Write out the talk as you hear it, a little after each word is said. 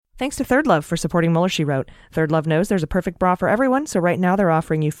Thanks to Third Love for supporting Mueller, She Wrote. Third Love knows there's a perfect bra for everyone, so right now they're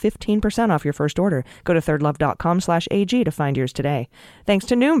offering you 15% off your first order. Go to thirdlove.com/AG to find yours today. Thanks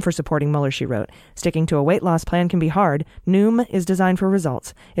to Noom for supporting Mueller, She Wrote. Sticking to a weight loss plan can be hard. Noom is designed for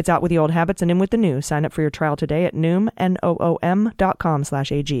results. It's out with the old habits and in with the new. Sign up for your trial today at noom.com/AG.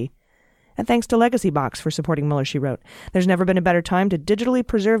 And thanks to Legacy Box for supporting Mueller, She Wrote. There's never been a better time to digitally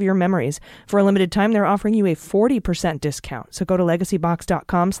preserve your memories. For a limited time, they're offering you a 40% discount. So go to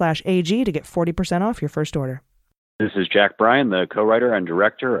legacybox.com/AG to get 40% off your first order. This is Jack Bryan, the co-writer and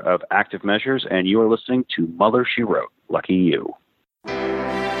director of Active Measures, and you are listening to Mueller, She Wrote. Lucky you.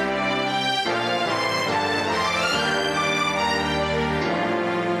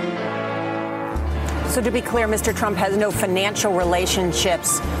 So to be clear, Mr. Trump has no financial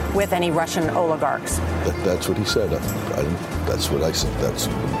relationships with any Russian oligarchs. That's what he said. That's what I said. That's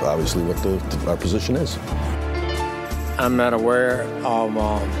obviously what our position is. I'm not aware of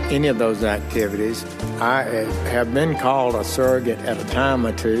any of those activities. I have been called a surrogate at a time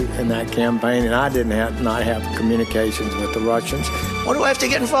or two in that campaign, and I did not have communications with the Russians. What do I have to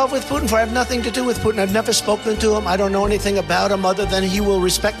get involved with Putin for? I have nothing to do with Putin. I've never spoken to him. I don't know anything about him other than he will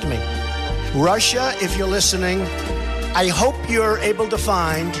respect me. Russia, if you're listening, I hope you're able to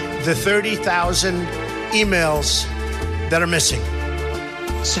find the 30,000 emails that are missing.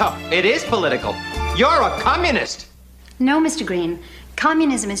 So, it is political. You're a communist. No, Mr. Green.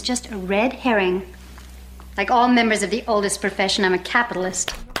 Communism is just a red herring. Like all members of the oldest profession, I'm a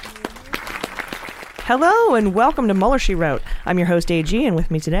capitalist. Hello and welcome to Mueller, She Wrote. I'm your host, AG, and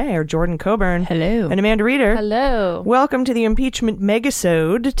with me today are Jordan Coburn. Hello. And Amanda Reeder. Hello. Welcome to the Impeachment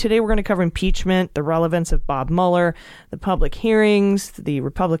Megasode. Today we're going to cover impeachment, the relevance of Bob Mueller, the public hearings, the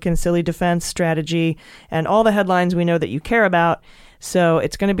Republican silly defense strategy, and all the headlines we know that you care about. So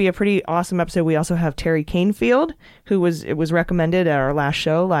it's going to be a pretty awesome episode. We also have Terry Canfield, it was recommended at our last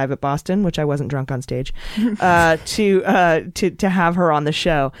show live at Boston, which I wasn't drunk on stage, to have her on the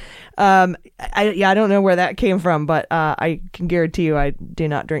show. I don't know where that came from, but I can guarantee you I do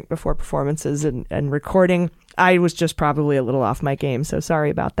not drink before performances and recording. I was just probably a little off my game, so sorry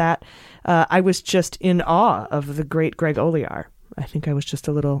about that. I was just in awe of the great Greg Olear. I think I was just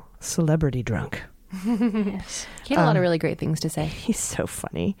a little celebrity drunk. Yes. He had a lot of really great things to say. He's so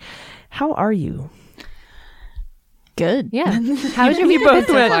funny. How are you? Good. Yeah. How's your week been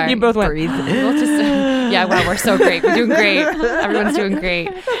so far? You both went. We'll just, yeah, wow, we're so great. We're doing great. Everyone's doing great.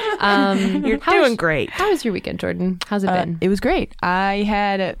 You're doing great. How was your weekend, Jordan? How's it been? It was great. I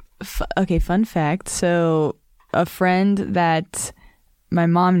had fun fact. So a friend that my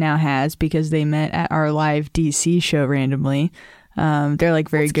mom now has, because they met at our live DC show randomly. They're like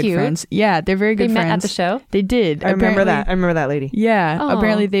very good friends. Yeah, they're very good friends. They met at the show? They did. I remember that lady. Yeah. Aww.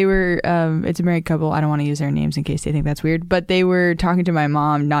 Apparently they were, it's a married couple. I don't want to use their names in case they think that's weird. But they were talking to my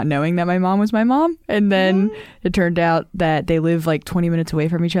mom, not knowing that my mom was my mom. And then it turned out that they live like 20 minutes away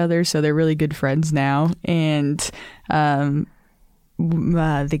from each other. So they're really good friends now. And the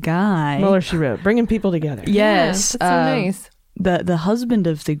guy... Mueller, She Wrote. Bringing people together. Yes. Yeah, that's so nice. The husband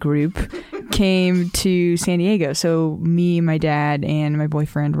of the group came to San Diego. So me, my dad, and my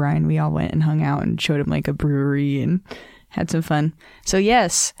boyfriend Ryan, we all went and hung out and showed him like a brewery and had some fun. So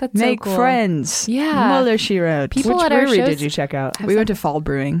yes, that's make so cool. friends. Yeah. Mueller, She Wrote. Which brewery did you check out? We went to Fall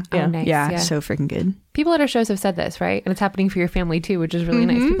Brewing. Yeah. Oh, nice. Yeah, so freaking good. People at our shows have said this, right? And it's happening for your family too, which is really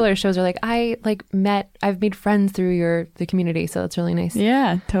nice. People at our shows are like, I've made friends through the community, so it's really nice.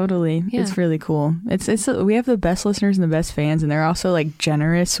 Yeah, totally. Yeah. It's really cool. It's we have the best listeners and the best fans, and they're also like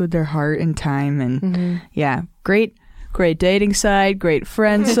generous with their heart and time, and yeah, great dating side, great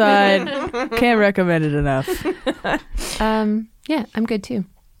friend side. Can't recommend it enough. Yeah, I'm good too.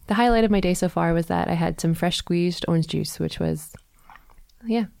 The highlight of my day so far was that I had some fresh squeezed orange juice, which was,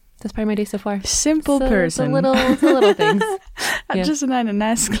 that's probably my day so far. Simple person. It's the little things. I just had a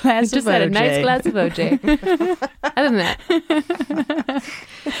nice glass of OJ. Had a nice glass of OJ. Other than that.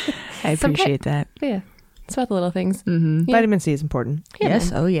 I appreciate that. Yeah. It's about the little things. Yeah. Vitamin C is important. Yeah, yes.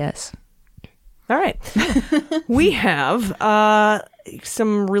 Man. Oh, yes. All right. We have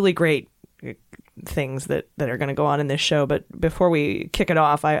some really great things that are going to go on in this show. But before we kick it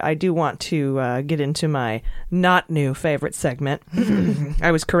off, I do want to get into my not new favorite segment.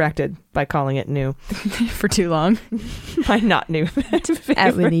 I was corrected by calling it new for too long. My not new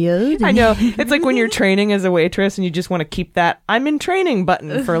favorite. I know. It's like when you're training as a waitress and you just want to keep that I'm in training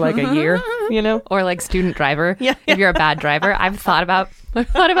button for like a year, you know? Or like student driver. Yeah. If you're a bad driver. I've thought about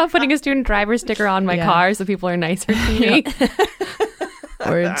putting a student driver sticker on my car so people are nicer to me.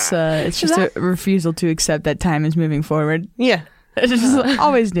 Or it's just a refusal to accept that time is moving forward. Yeah. Just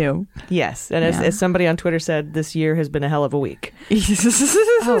always new. Yes, and as somebody on Twitter said, this year has been a hell of a week.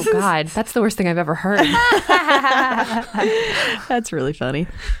 Oh, God. That's the worst thing I've ever heard. That's really funny.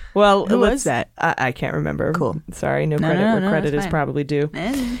 Well, who was that? I can't remember. Cool. Sorry, no credit where credit is probably due.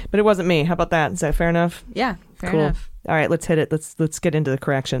 But it wasn't me. How about that? Is that fair enough? Yeah, fair cool. enough. All right, let's hit it. Let's get into the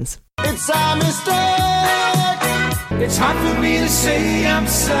corrections. It's a mistake. It's hard for me to say I'm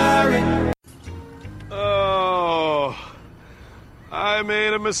sorry. Oh, I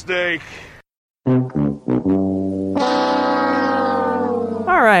made a mistake. All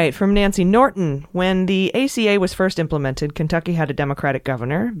right, from Nancy Norton. When the ACA was first implemented, Kentucky had a Democratic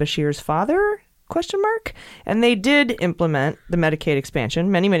governor, Bashir's father, ? And they did implement the Medicaid expansion.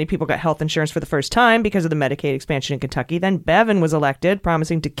 Many people got health insurance for the first time because of the Medicaid expansion in Kentucky. Then Bevin was elected,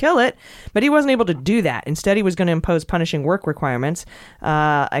 promising to kill it, but he wasn't able to do that. Instead, he was going to impose punishing work requirements,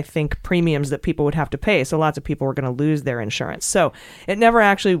 I think premiums that people would have to pay. So lots of people were going to lose their insurance. So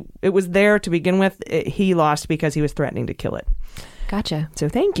it was there to begin with. He lost because he was threatening to kill it. Gotcha. So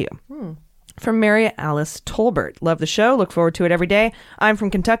thank you. From Mary Alice Tolbert. Love the show. Look forward to it every day. I'm from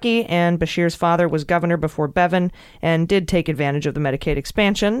Kentucky, and Bashir's father was governor before Bevin and did take advantage of the Medicaid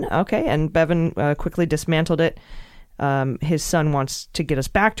expansion. Okay, and Bevin quickly dismantled it. His son wants to get us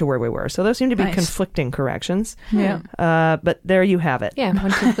back to where we were. So those seem to be conflicting corrections. Yeah. But there you have it. Yeah,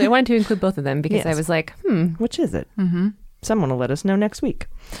 I wanted to include both of them because I was like, which is it? Mm-hmm. Someone will let us know next week.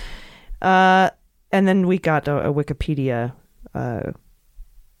 And then we got a Wikipedia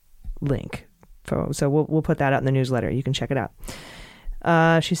link. So we'll put that out in the newsletter. You can check it out.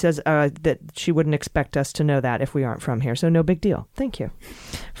 She says that she wouldn't expect us to know that if we aren't from here. So no big deal. Thank you.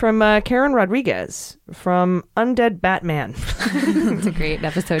 From Karen Rodriguez from Undead Batman. It's a great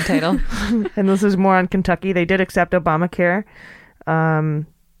episode title. And this is more on Kentucky. They did accept Obamacare.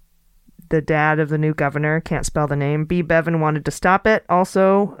 The dad of the new governor, can't spell the name, B. Bevin, wanted to stop it.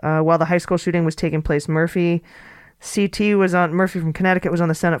 Also, while the high school shooting was taking place, Murphy from Connecticut was on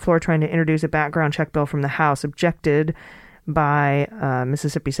the Senate floor trying to introduce a background check bill from the House, objected by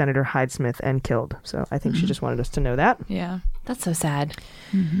Mississippi Senator Hyde-Smith, and killed. So I think she just wanted us to know that. Yeah. That's so sad.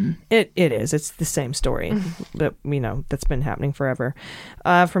 Mm-hmm. It is. It's the same story that that's been happening forever.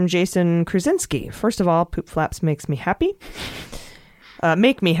 From Jason Krasinski. First of all, Poop Flaps makes me happy.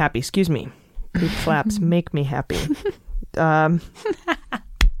 Make me happy, excuse me. Poop Flaps make me happy.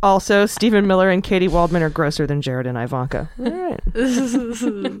 Also, Stephen Miller and Katie Waldman are grosser than Jared and Ivanka. All right.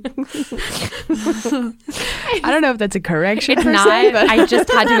 I don't know if that's a correction. It's not. I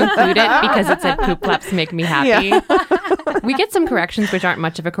just had to include it because it said poop flaps make me happy. Yeah. We get some corrections which aren't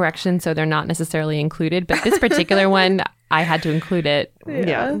much of a correction, so they're not necessarily included. But this particular one, I had to include it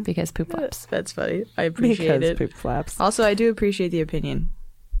because poop flaps. That's funny. I appreciate it. Poop flaps. Also, I do appreciate the opinion.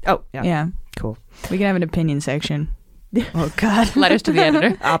 Oh, yeah. Yeah. Cool. We can have an opinion section. Oh God! Letters to the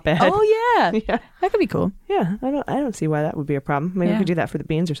editor. Op-ed. Oh yeah, that could be cool. Yeah, I don't see why that would be a problem. Maybe we could do that for the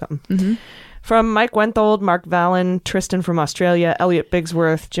beans or something. Mm-hmm. From Mike Wenthold, Mark Vallon, Tristan from Australia, Elliot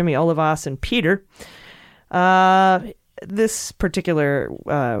Bigsworth, Jimmy Olivas, and Peter. This particular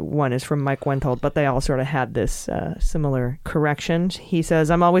one is from Mike Wenthold, but they all sort of had this similar correction. He says,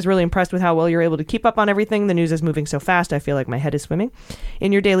 I'm always really impressed with how well you're able to keep up on everything. The news is moving so fast, I feel like my head is swimming.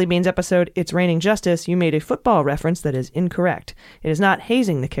 In your Daily Beans episode, It's Raining Justice, you made a football reference that is incorrect. It is not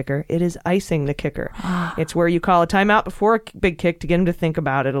hazing the kicker, it is icing the kicker. It's where you call a timeout before a big kick to get him to think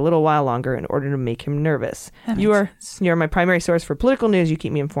about it a little while longer in order to make him nervous. You're my primary source for political news. You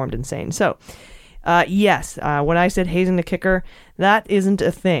keep me informed and sane. So, yes, when I said hazing the kicker, that isn't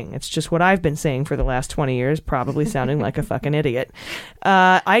a thing. It's just what I've been saying for the last 20 years, probably sounding like a fucking idiot.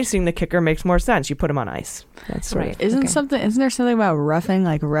 Icing the kicker makes more sense. You put him on ice. That's right. Isn't there something about roughing,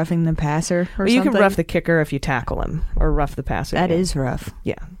 like roughing the passer or something? You can rough the kicker if you tackle him, or rough the passer. That is rough.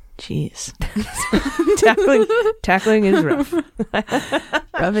 Yeah. Jeez. Tackling is rough.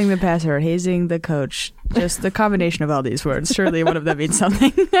 Roughing the passer, hazing the coach. Just the combination of all these words. Surely one of them means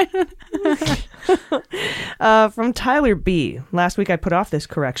something. From Tyler B. Last week I put off this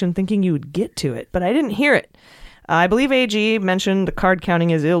correction thinking you would get to it, but I didn't hear it. I believe AG mentioned the card counting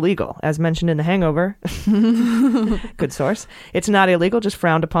is illegal, as mentioned in The Hangover. Good source. It's not illegal, just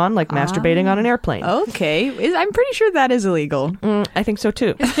frowned upon, like masturbating on an airplane. Okay. I'm pretty sure that is illegal. I think so,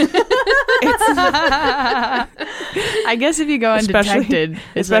 too. I guess if you go undetected.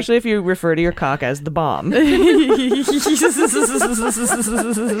 Especially if you refer to your cock as the bomb.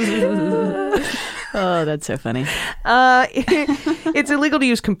 Oh, that's so funny. It's illegal to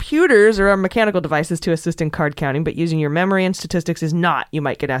use computers or mechanical devices to assist in card counting, but using your memory and statistics is not. You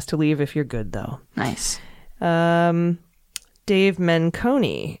might get asked to leave if you're good, though. Nice. Dave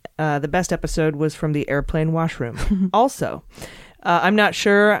Menconi. The best episode was from the airplane washroom. Also, I'm not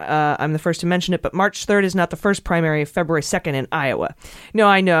sure, I'm the first to mention it, but March 3rd is not the first primary of February 2nd in Iowa. No,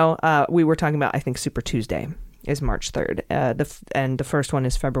 I know. We were talking about, I think, Super Tuesday is March 3rd. And the first one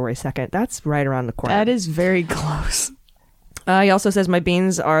is February 2nd. That's right around the corner. That is very close. He also says my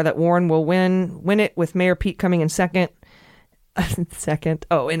beans are that Warren will win it with Mayor Pete coming in second.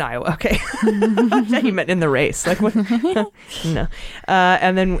 In Iowa. Okay. He meant in the race. Like what? No.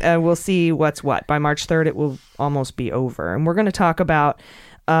 And then we'll see what's what. By March 3rd, it will almost be over. And we're going to talk about,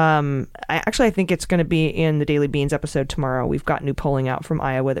 I think it's going to be in the Daily Beans episode tomorrow. We've got new polling out from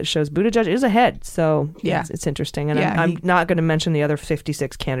Iowa that shows Buttigieg is ahead. So yeah, it's interesting. And I'm not going to mention the other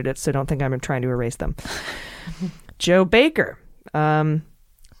 56 candidates, so don't think I'm trying to erase them. Joe Baker,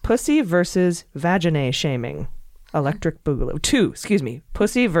 pussy versus vaginae shaming. Electric Boogaloo. 2, excuse me.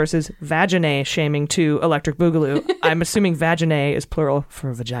 Pussy versus vaginae shaming 2, Electric Boogaloo. I'm assuming vaginae is plural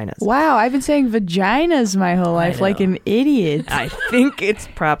for vaginas. Wow, I've been saying vaginas my whole life like an idiot. I think it's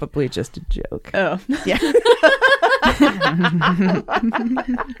probably just a joke. Oh. Yeah.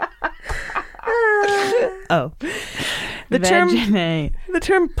 The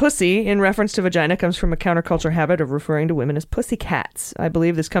term pussy in reference to vagina comes from a counterculture habit of referring to women as pussy cats. I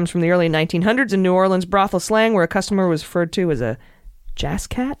believe this comes from the early 1900s in New Orleans brothel slang, where a customer was referred to as a jazz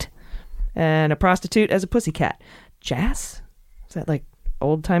cat and a prostitute as a pussy cat. Jazz? Is that like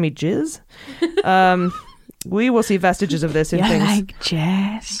old-timey jizz? We will see vestiges of this in things like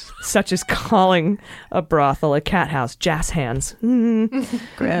jazz, such as calling a brothel a cat house. Jazz hands.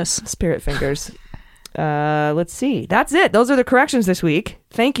 Gross. Spirit fingers. Let's see. That's it. Those are the corrections this week.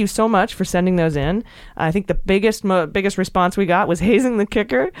 Thank you so much for sending those in. I think the biggest response we got was hazing the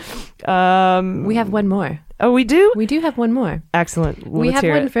kicker. We have one more. Oh, we do? We do have one more. Excellent. We have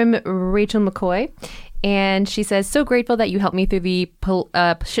one from Rachel McCoy. And she says, so grateful that you helped me through the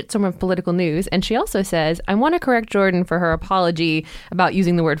shitstorm of political news. And she also says, I want to correct Jordan for her apology about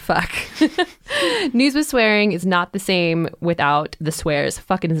using the word fuck. News with swearing is not the same without the swears.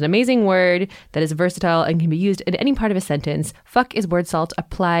 Fucking is an amazing word that is versatile and can be used in any part of a sentence. Fuck is word salt.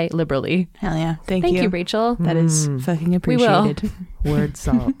 Apply liberally. Hell yeah. Thank you, Rachel. That is fucking appreciated. We will. Word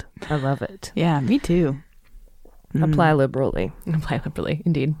salt. I love it. Yeah, me too. Apply liberally. Apply liberally,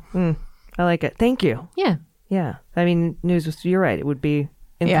 indeed. I like it. Thank you. Yeah. Yeah. I mean, you're right. It would be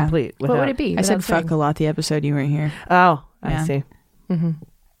incomplete. What would it be? I said fuck a lot the episode you weren't here. Oh, I see. Mm-hmm.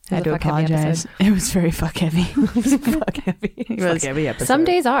 I had to apologize. It was very fuck heavy. It was fuck heavy. It was fuck heavy episode. Some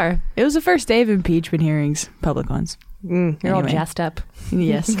days are. It was the first day of impeachment hearings, public ones. You're all jazzed up.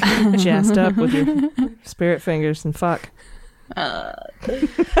 Yes. Jazzed up with your spirit fingers and fuck. All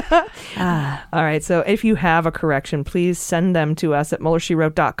right, so if you have a correction, please send them to us at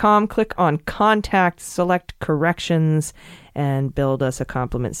MuellerSheWrote.com. Click on Contact, select Corrections, and build us a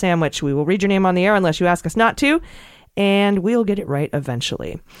compliment sandwich. We will read your name on the air unless you ask us not to, and we'll get it right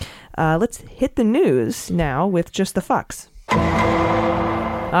eventually. Let's hit the news now with just the fucks.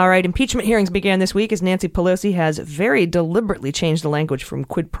 All right, impeachment hearings began this week as Nancy Pelosi has very deliberately changed the language from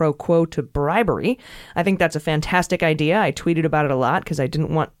quid pro quo to bribery. I think that's a fantastic idea. I tweeted about it a lot because I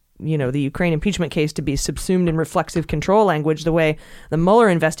didn't want, the Ukraine impeachment case to be subsumed in reflexive control language the way the Mueller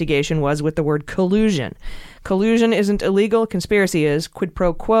investigation was with the word collusion. Collusion isn't illegal. Conspiracy is. Quid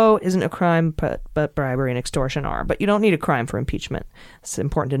pro quo isn't a crime, but bribery and extortion are. But you don't need a crime for impeachment. It's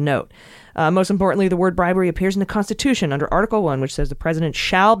important to note. Most importantly, the word bribery appears in the Constitution under Article 1, which says the president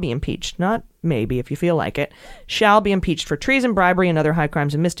shall be impeached, not maybe if you feel like it, shall be impeached for treason, bribery, and other high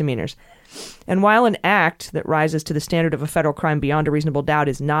crimes and misdemeanors. And while an act that rises to the standard of a federal crime beyond a reasonable doubt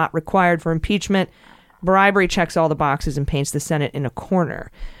is not required for impeachment, bribery checks all the boxes and paints the Senate in a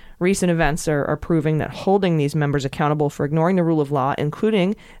corner. Recent events are proving that holding these members accountable for ignoring the rule of law,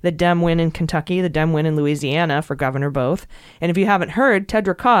 including the Dem win in Kentucky, the Dem win in Louisiana for governor both. And if you haven't heard,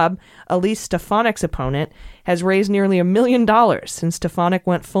 Tedra Cobb, Elise Stefanik's opponent, has raised nearly $1 million since Stefanik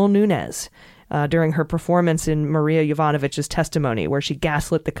went full Nunes during her performance in Maria Yovanovitch's testimony, where she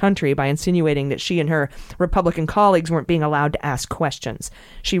gaslit the country by insinuating that she and her Republican colleagues weren't being allowed to ask questions.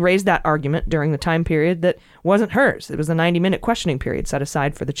 She raised that argument during the time period that wasn't hers. It was the 90-minute questioning period set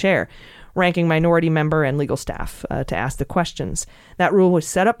aside for the chair, ranking minority member and legal staff to ask the questions. That rule was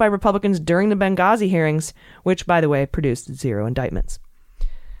set up by Republicans during the Benghazi hearings, which, by the way, produced 0 indictments.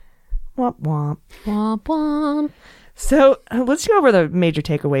 Womp womp. Womp womp. So let's go over the major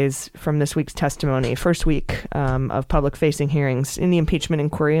takeaways from this week's testimony, first week of public-facing hearings in the impeachment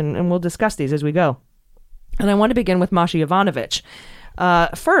inquiry, and we'll discuss these as we go. And I want to begin with Masha Yovanovitch.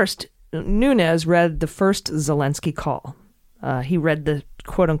 First, Nunes read the first Zelensky call. He read the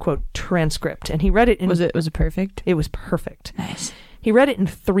quote-unquote transcript, and he read it in... Was it perfect? It was perfect. Nice. He read it in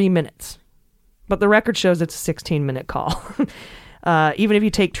 3 minutes, but the record shows it's a 16-minute call. Even if you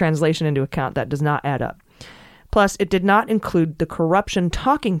take translation into account, that does not add up. Plus, it did not include the corruption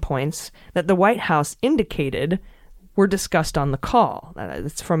talking points that the White House indicated were discussed on the call.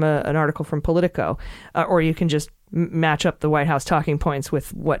 It's from an article from Politico. Or you can just match up the White House talking points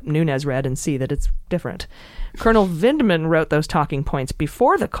with what Nunes read and see that it's different. Colonel Vindman wrote those talking points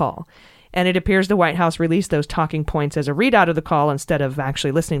before the call, and it appears the White House released those talking points as a readout of the call instead of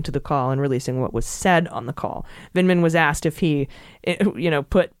actually listening to the call and releasing what was said on the call. Vindman was asked if he,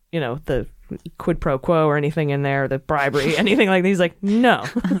 put, the quid pro quo or anything in there, the bribery, anything like that. He's like, no,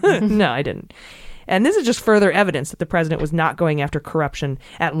 no, I didn't. And this is just further evidence that the president was not going after corruption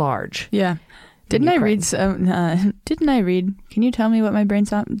at large. Yeah. Didn't I read can you tell me what my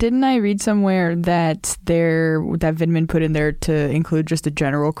brain's on? Didn't I read somewhere that that Vindman put in there to include just the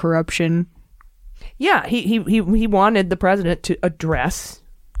general corruption? Yeah, he wanted the president to address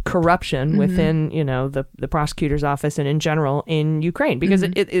corruption within, the prosecutor's office and in general in Ukraine, because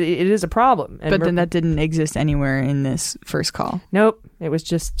it is a problem. And but then that didn't exist anywhere in this first call. Nope. It was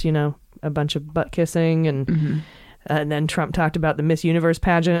just, a bunch of butt kissing and then Trump talked about the Miss Universe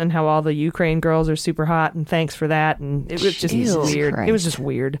pageant and how all the Ukraine girls are super hot and thanks for that. And it was just weird. Christ. It was just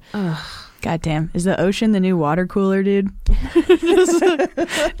weird. Ugh. Goddamn. Is the ocean the new water cooler, dude? Just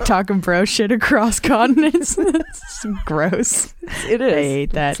talking bro shit across continents. It's gross. It is. I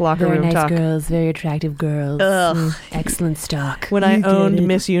hate that. It's locker very room nice talk. Girls, very attractive girls. Excellent stock. When I owned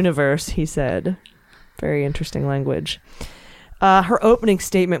Miss Universe, he said. Very interesting language. Her opening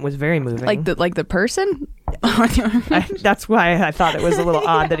statement was very moving. Like the person? That's why I thought it was a little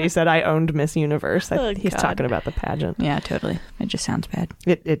odd that he said I owned Miss Universe. He's talking about the pageant. Yeah, totally. It just sounds bad.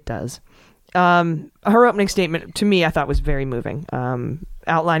 It does. Her opening statement, to me, I thought was very moving.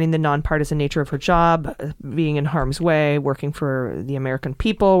 Outlining the nonpartisan nature of her job, being in harm's way, working for the American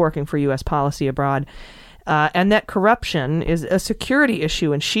people, working for U.S. policy abroad. And that corruption is a security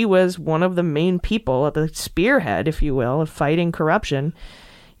issue, and she was one of the main people at the spearhead, if you will, of fighting corruption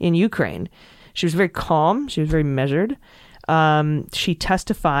in Ukraine. She was very calm. She was very measured. She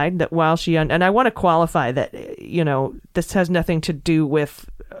testified that while she... and I want to qualify that, this has nothing to do with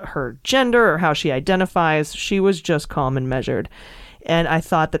her gender or how she identifies. She was just calm and measured. And I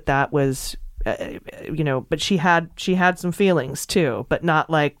thought that was... but she had some feelings too, but not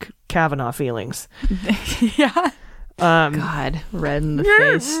like Kavanaugh feelings. Yeah. God, red in the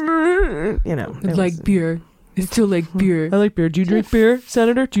face. It's like beer. I still like beer. I like beer. Do you drink beer,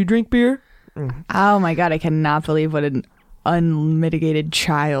 Senator? Do you drink beer? Oh my God, I cannot believe what an unmitigated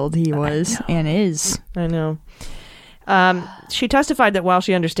child he was and is. I know. She testified that while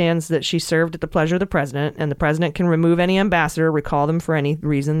she understands that she served at the pleasure of the president and the president can remove any ambassador, recall them for any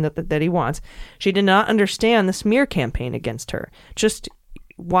reason that he wants, she did not understand the smear campaign against her. Just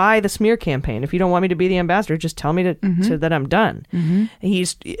why the smear campaign? If you don't want me to be the ambassador, just tell me that I'm done.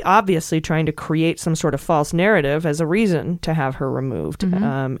 He's obviously trying to create some sort of false narrative as a reason to have her removed.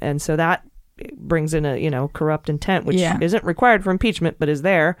 And so that brings in a corrupt intent, which isn't required for impeachment, but is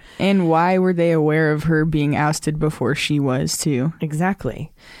there. And why were they aware of her being ousted before she was too?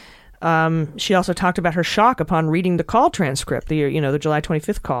 Exactly. She also talked about her shock upon reading the call transcript, the July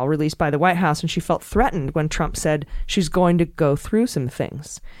 25th call released by the White House, and she felt threatened when Trump said she's going to go through some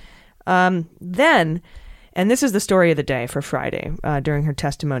things. Then, and this is the story of the day for Friday, during her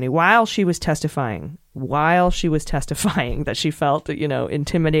testimony, while she was testifying that she felt,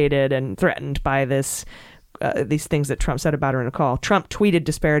 intimidated and threatened by these things that Trump said about her in a call, Trump tweeted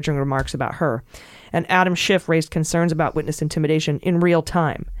disparaging remarks about her. And Adam Schiff raised concerns about witness intimidation in real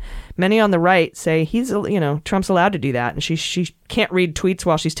time. Many on the right say Trump's allowed to do that, and she can't read tweets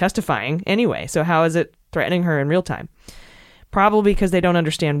while she's testifying anyway. So how is it threatening her in real time? Probably because they don't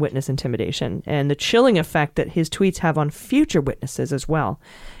understand witness intimidation and the chilling effect that his tweets have on future witnesses as well.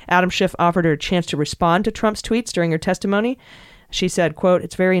 Adam Schiff offered her a chance to respond to Trump's tweets during her testimony. She said, quote,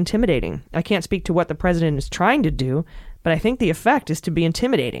 "It's very intimidating. I can't speak to what the president is trying to do, but I think the effect is to be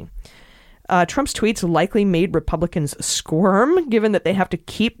intimidating." Trump's tweets likely made Republicans squirm, given that they have to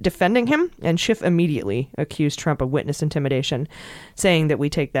keep defending him, and Schiff immediately accused Trump of witness intimidation, saying that we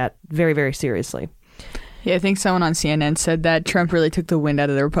take that very, very seriously. Yeah, I think someone on CNN said that Trump really took the wind out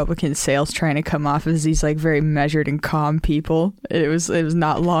of the Republican sails trying to come off as these very measured and calm people. It was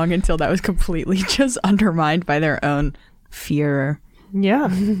not long until that was completely just undermined by their own Führer. Yeah.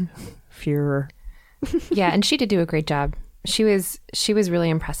 Führer. Yeah, and she did do a great job. She was really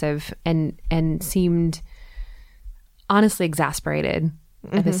impressive and seemed honestly exasperated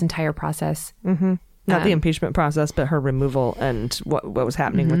at this entire process. Not the impeachment process, but her removal and what was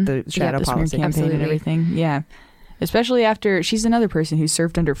happening with the shadow the smear policy campaign and everything. Yeah. Especially after she's another person who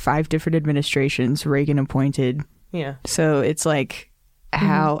served under 5 different administrations, Reagan appointed. Yeah. So it's like,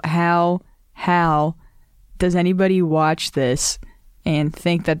 how does anybody watch this and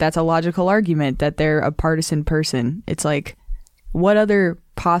think that that's a logical argument, that they're a partisan person? It's like, what other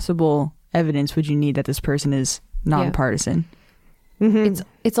possible evidence would you need that this person is nonpartisan?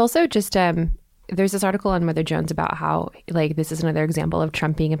 It's also just there's this article on Mother Jones about how like this is another example of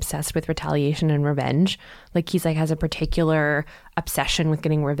Trump being obsessed with retaliation and revenge. Like he's like has a particular obsession with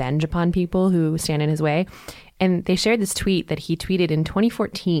getting revenge upon people who stand in his way. And they shared this tweet that he tweeted in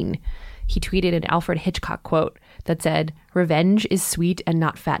 2014. He tweeted an Alfred Hitchcock quote that said, "Revenge is sweet and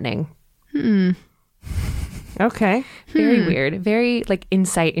not fattening." Okay. Very weird. Very like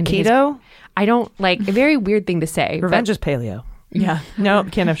insight into keto. I don't like a very weird thing to say. Revenge is paleo. Yeah. No,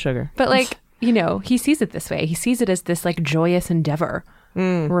 can't have sugar. But like, you know, he sees it this way. He sees it as this like joyous endeavor.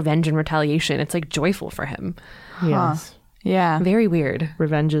 Revenge and retaliation. It's like joyful for him. Yes. Yeah. Very weird.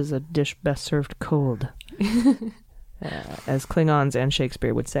 Revenge is a dish best served cold. As Klingons and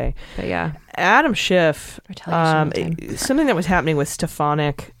Shakespeare would say. But yeah. Adam Schiff, Retaliation something that was happening with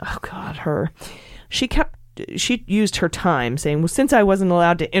Stefanik, she used her time saying, well, since I wasn't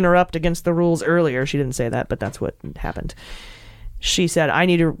allowed to interrupt against the rules earlier, she didn't say that, but that's what happened. She said, I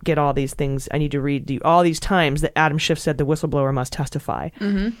need to get all these things. I need to read all these times that Adam Schiff said the whistleblower must testify.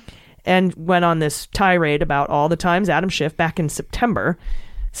 And went on this tirade about all the times Adam Schiff, back in September,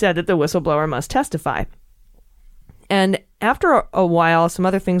 said that the whistleblower must testify. And after a while, some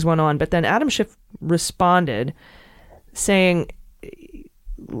other things went on, but then Adam Schiff responded saying,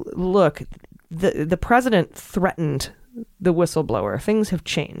 look, the president threatened the whistleblower. Things have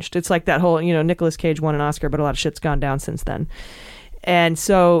changed. It's like that whole, Nicolas Cage won an Oscar, but a lot of shit's gone down since then. And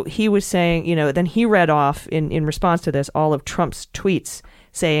so he was saying, then he read off in response to this, all of Trump's tweets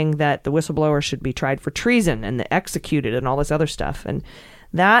saying that the whistleblower should be tried for treason and executed and all this other stuff. And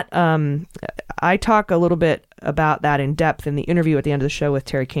that, I talk a little bit about that in depth in the interview at the end of the show with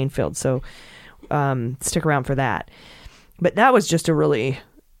Terry Canfield. So stick around for that. But that was just a really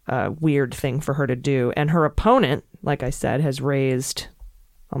weird thing for her to do. And her opponent, like I said, has raised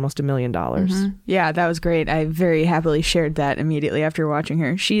almost $1 million. Yeah, that was great. I very happily shared that immediately after watching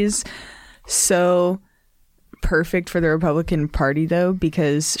her. She's so perfect for the Republican Party, though,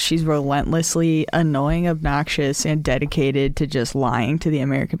 because she's relentlessly annoying, obnoxious, and dedicated to just lying to the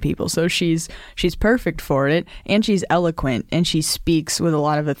American people. So she's perfect for it, and she's eloquent, and she speaks with a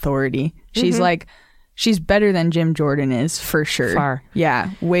lot of authority. She's better than Jim Jordan is, for sure. Far. Yeah,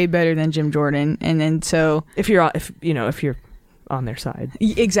 way better than Jim Jordan. And then so if you're on their side.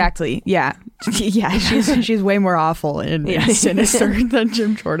 Exactly. Yeah. Yeah. She's way more awful and sinister than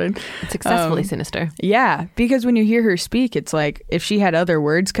Jim Jordan. Successfully sinister. Yeah. Because when you hear her speak, it's like if she had other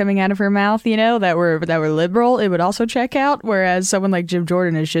words coming out of her mouth, that were liberal, it would also check out. Whereas someone like Jim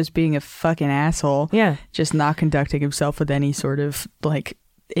Jordan is just being a fucking asshole. Yeah. Just not conducting himself with any sort of like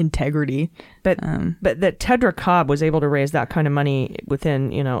integrity. But that Tedra Cobb was able to raise that kind of money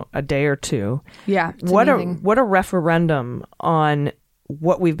within a day or two. Yeah, what a referendum on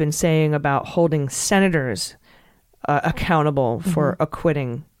what we've been saying about holding senators accountable for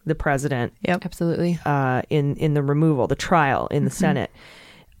acquitting the president. Yep, absolutely. In the removal, the trial in the Senate.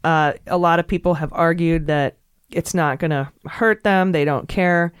 A lot of people have argued that it's not going to hurt them. They don't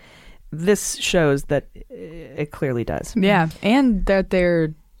care. This shows that it clearly does. Yeah, and that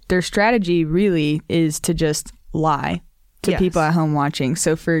their strategy really is to just lie to people at home watching.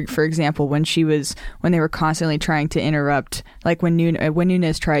 So for example, when they were constantly trying to interrupt, like when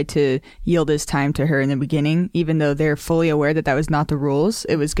Nunes tried to yield his time to her in the beginning, even though they're fully aware that was not the rules,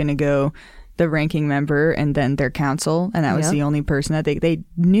 it was going to go the ranking member and then their counsel, and that was the only person that they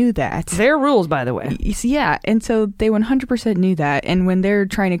knew that. Their rules, by the way. Yeah, and so they 100% knew that. And when they're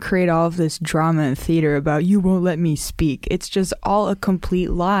trying to create all of this drama and theater about you won't let me speak, it's just all a complete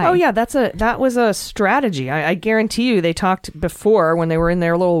lie. Oh yeah, that was a strategy. I guarantee you they talked before when they were in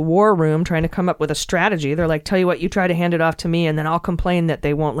their little war room trying to come up with a strategy. They're like, tell you what, you try to hand it off to me and then I'll complain that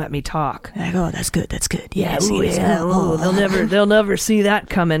they won't let me talk. Like, oh, that's good. Yeah, they'll never see that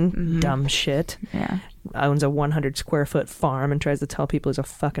coming. Dumb shit. Yeah. Owns a 100 square foot farm and tries to tell people he's a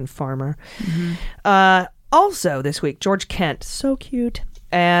fucking farmer. Also this week, George Kent, so cute,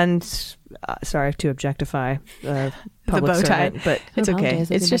 and sorry to objectify public bow tie. servant, but It's okay.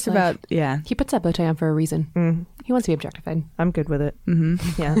 Apologize. It's just about, He puts that bow tie on for a reason. He wants to be objectified. I'm good with it.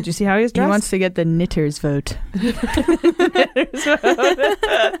 Mm-hmm. Yeah. Did you see how he was dressed? He wants to get the knitters vote.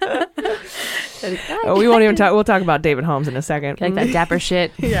 Oh, we won't even talk. We'll talk about David Holmes in a second. Like that dapper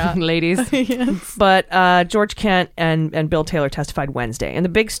shit, ladies. Yes. But George Kent and Bill Taylor testified Wednesday. And the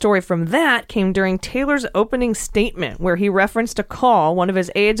big story from that came during Taylor's opening statement, where he referenced a call one of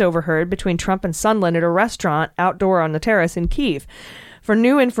his aides overheard between Trump and Sondland at a restaurant outdoor on the terrace in Kyiv. For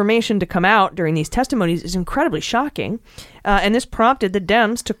new information to come out during these testimonies is incredibly shocking. And this prompted the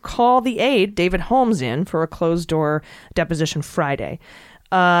Dems to call the aide, David Holmes, in for a closed-door deposition Friday.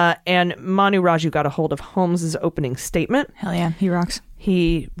 And Manu Raju got a hold of Holmes's opening statement. Hell yeah, he rocks.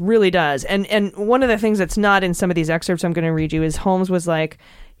 He really does. And one of the things that's not in some of these excerpts I'm going to read you is Holmes was like,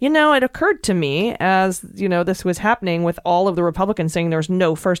 it occurred to me as, this was happening with all of the Republicans saying there's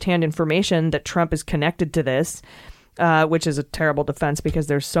no firsthand information that Trump is connected to this, which is a terrible defense because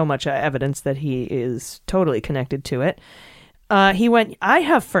there's so much evidence that he is totally connected to it. He went, I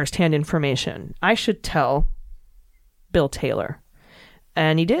have firsthand information. I should tell Bill Taylor.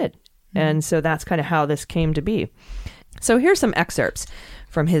 And he did. And so that's kind of how this came to be. So here's some excerpts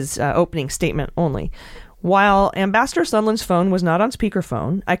from his opening statement only. While Ambassador Sondland's phone was not on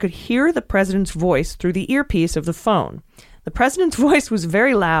speakerphone, I could hear the president's voice through the earpiece of the phone. The president's voice was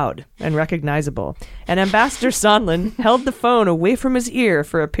very loud and recognizable, and Ambassador Sondland held the phone away from his ear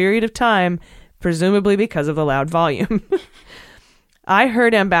for a period of time, presumably because of the loud volume. I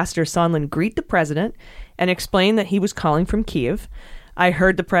heard Ambassador Sondland greet the president and explain that he was calling from Kyiv. I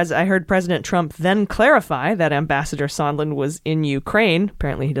heard President Trump then clarify that Ambassador Sondland was in Ukraine.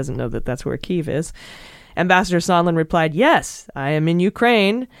 Apparently he doesn't know that that's where Kyiv is. Ambassador Sondland replied, "Yes, I am in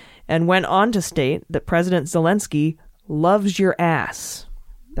Ukraine," and went on to state that President Zelensky loves your ass.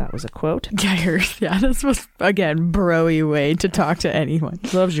 That was a quote. Yeah, this was, again, bro-y way to talk to anyone.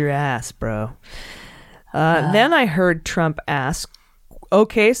 Loves your ass, bro. Then I heard Trump ask,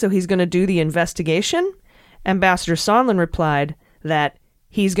 okay, so he's going to do the investigation? Ambassador Sondland replied that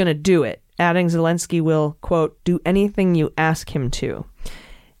he's going to do it, adding Zelensky will, quote, do anything you ask him to.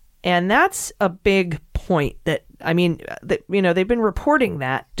 And that's a big point that they've been reporting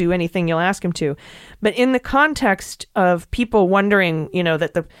that, do anything you'll ask him to. But in the context of people wondering,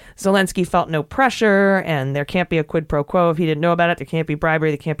 that the Zelensky felt no pressure and there can't be a quid pro quo if he didn't know about it, there can't be bribery,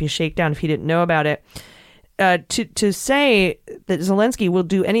 there can't be a shakedown if he didn't know about it. To say that Zelensky will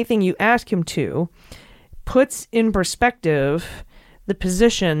do anything you ask him to puts in perspective the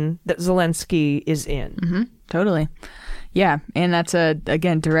position that Zelensky is in. Mm-hmm. Totally. Yeah, and that's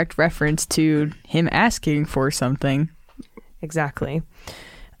again, direct reference to him asking for something. Exactly.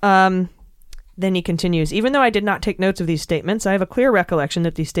 Then he continues, even though I did not take notes of these statements, I have a clear recollection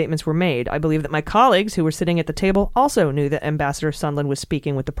that these statements were made. I believe that my colleagues who were sitting at the table also knew that Ambassador Sondland was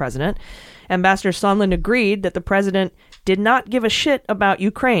speaking with the president. Ambassador Sondland agreed that the president did not give a shit about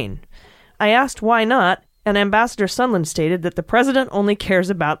Ukraine. I asked why not, and Ambassador Sondland stated that the president only cares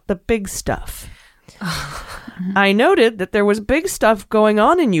about the big stuff. I noted that there was big stuff going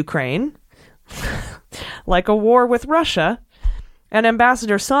on in Ukraine, like a war with Russia, and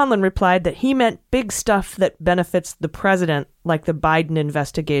Ambassador Sondland replied that he meant big stuff that benefits the president, like the Biden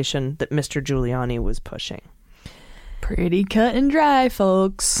investigation that Mr. Giuliani was pushing. Pretty cut and dry,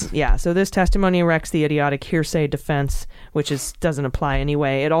 folks. Yeah, so this testimony erects the idiotic hearsay defense, which doesn't apply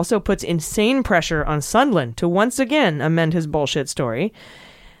anyway. It also puts insane pressure on Sondland to once again amend his bullshit story.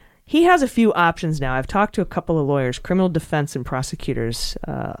 He has a few options now. I've talked to a couple of lawyers, criminal defense and prosecutors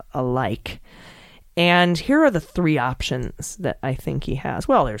alike. And here are the three options that I think he has.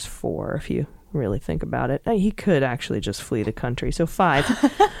 Well, there's four if you really think about it. He could actually just flee the country. So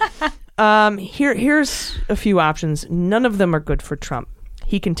 5. Here's a few options. None of them are good for Trump.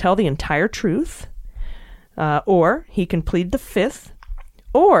 He can tell the entire truth, or he can plead the fifth,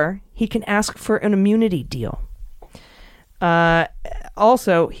 or he can ask for an immunity deal.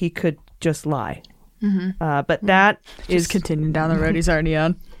 Also, he could just lie. Mm-hmm. But that is continuing down the road he's already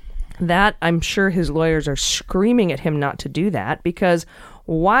on. That, I'm sure his lawyers are screaming at him not to do that, because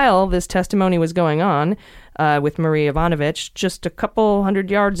while this testimony was going on with Marie Yovanovitch, just a couple 100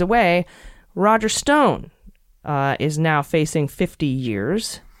 yards away, Roger Stone is now facing 50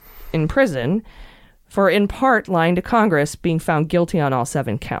 years in prison for, in part, lying to Congress, being found guilty on all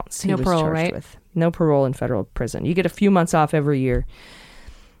 7 counts. No parole, right? No parole in federal prison. You get a few months off every year.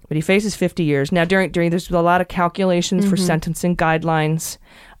 But he faces 50 years. Now, during there's a lot of calculations for sentencing guidelines.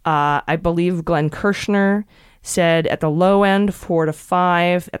 I believe Glenn Kirshner said at the low end 4 to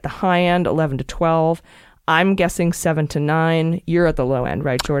 5, at the high end 11 to 12. I'm guessing 7 to 9. You're at the low end,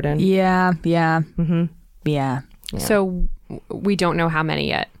 right, Jordan? Yeah. Mm-hmm. Yeah. So we don't know how many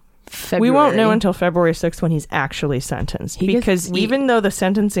yet. February. We won't know until February 6th when he's actually sentenced. Because even though the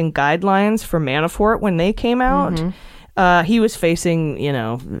sentencing guidelines for Manafort, when they came out, he was facing,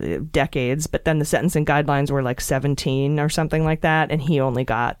 decades, but then the sentencing guidelines were like 17 or something like that, and he only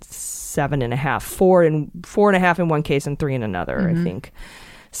got 7.5, 4.5 in one case and 3 in another, I think.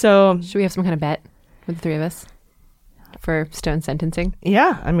 So should we have some kind of bet with the three of us for Stone sentencing?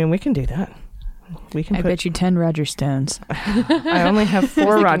 Yeah, I mean, we can do that. We can. I bet you 10 Roger Stones. I only have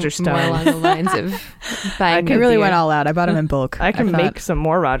 4 Roger Stones. More along the lines of buying. I really went all out. I bought them in bulk. I can make some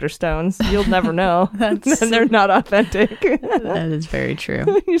more Roger Stones. You'll never know. And they're not authentic. That is very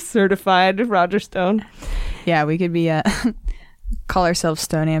true. You're certified Roger Stone. Yeah, we could be call ourselves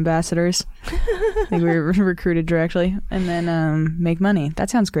Stone ambassadors. I think we were recruited directly, and then make money. That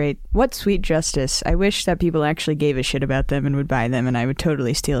sounds great. What sweet justice. I wish that people actually gave a shit about them and would buy them, and I would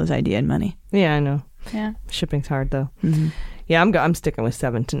totally steal his idea and money. Yeah, I know. Yeah, shipping's hard though. Mm-hmm. Yeah, I'm sticking with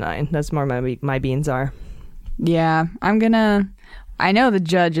 7 to 9. That's more my beans are. Yeah, I know the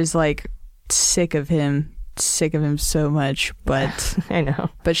judge is like sick of him so much, but I know.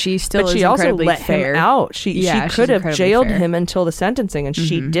 But she still but is she also incredibly let fair. him out. She could have jailed him until the sentencing, and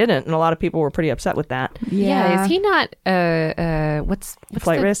she didn't. And a lot of people were pretty upset with that. Yeah, is he not? What's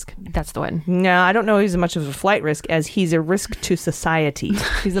flight risk? That's the one. No, I don't know. He's as much of a flight risk as he's a risk to society.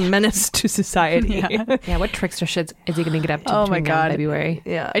 He's a menace to society. Yeah. What trickster shit is he going to get up to? Oh my God, February.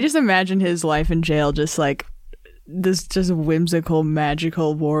 Yeah, I just imagine his life in jail, just like this just whimsical,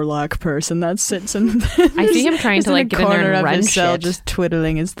 magical warlock person that sits in. I see him trying to like get in there and run cell, shit. just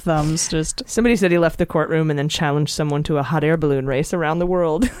twiddling his thumbs. Just somebody said he left the courtroom and then challenged someone to a hot air balloon race around the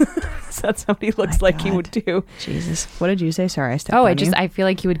world. So that's what he looks like he would do. Jesus, what did you say? Sorry, I stepped on you. I feel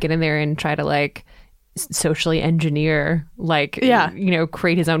like he would get in there and try to like socially engineer, like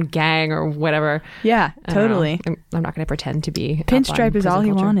create his own gang or whatever. Yeah, totally. I'm not going to pretend to be. Pinstripe is all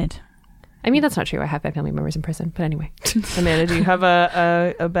he wanted. I mean, that's not true. I have family members in prison, but anyway. Amanda, do you have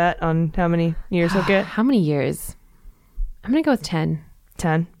a bet on how many years he'll get? How many years? I'm going to go with 10.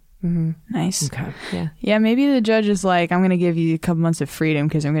 10? Mm-hmm. Nice. Okay. Yeah. Yeah, maybe the judge is like, I'm going to give you a couple months of freedom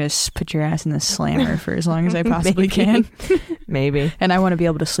because I'm going to put your ass in the slammer for as long as I possibly can. Maybe. And I want to be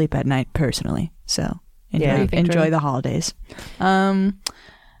able to sleep at night personally. So enjoy the holidays. I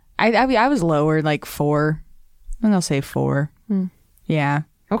was lower, like 4. I'm going to say 4. Yeah.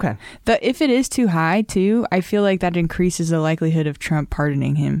 Okay. If it is too high, too, I feel like that increases the likelihood of Trump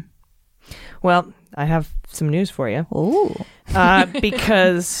pardoning him. Well, I have some news for you. Oh.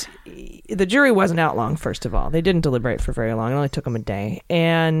 Because the jury wasn't out long, first of all. They didn't deliberate for very long. It only took them a day.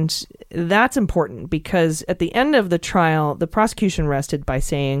 And that's important because at the end of the trial, the prosecution rested by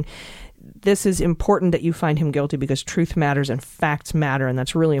saying, this is important that you find him guilty because truth matters and facts matter. And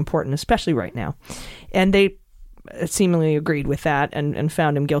that's really important, especially right now. And they seemingly agreed with that and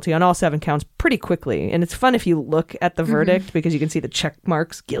found him guilty on all 7 counts pretty quickly. And it's fun if you look at the verdict because you can see the check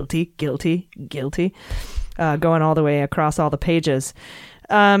marks, guilty, guilty, guilty, going all the way across all the pages.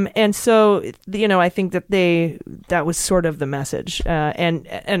 And so, I think that was sort of the message.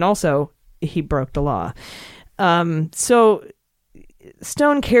 And also he broke the law. So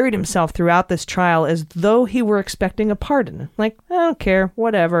Stone carried himself throughout this trial as though he were expecting a pardon. Like, I don't care,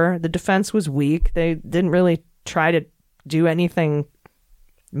 whatever. The defense was weak. They didn't really try to do anything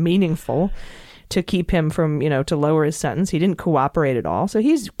meaningful to keep him from, to lower his sentence. He didn't cooperate at all. So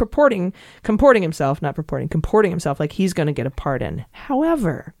he's comporting himself like he's going to get a pardon.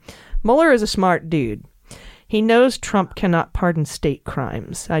 However, Mueller is a smart dude. He knows Trump cannot pardon state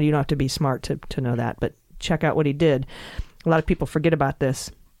crimes. You don't have to be smart to know that, but check out what he did. A lot of people forget about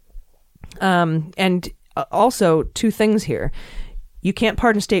this. And also, 2 things here. You can't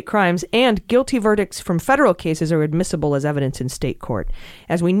pardon state crimes, and guilty verdicts from federal cases are admissible as evidence in state court.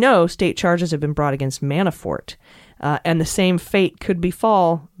 As we know, state charges have been brought against Manafort, and the same fate could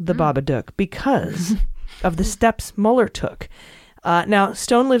befall the Babadook because of the steps Mueller took. Now,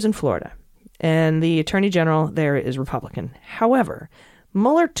 Stone lives in Florida, and the attorney general there is Republican. However,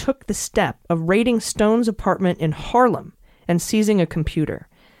 Mueller took the step of raiding Stone's apartment in Harlem and seizing a computer.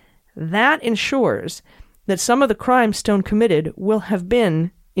 That ensures that some of the crimes Stone committed will have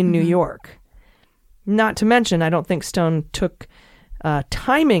been in New York. Not to mention, I don't think Stone took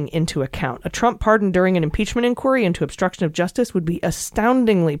timing into account. A Trump pardon during an impeachment inquiry into obstruction of justice would be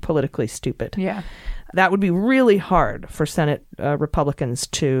astoundingly politically stupid. Yeah. That would be really hard for Senate Republicans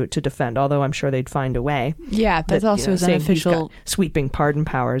to defend, although I'm sure they'd find a way. Yeah, that's also his unofficial sweeping pardon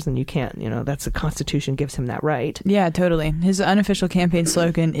powers, and you can't, that's the Constitution gives him that right. Yeah, totally. His unofficial campaign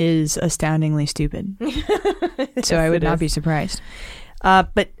slogan is astoundingly stupid. So I would not be surprised.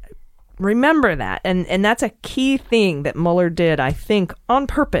 But remember that, and that's a key thing that Mueller did, I think, on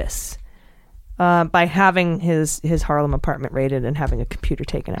purpose, by having his Harlem apartment raided and having a computer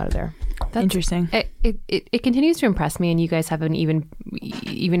taken out of there. That's interesting. It continues to impress me, and you guys have an even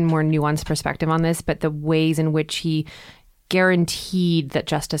more nuanced perspective on this, but the ways in which he guaranteed that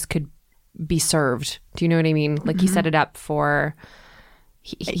justice could be served. Do you know what I mean? Like, he set it up for...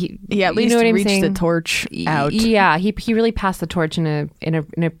 He at least reached the torch out. Yeah, he really passed the torch in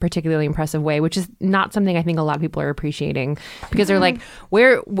a particularly impressive way, which is not something I think a lot of people are appreciating, because they're like,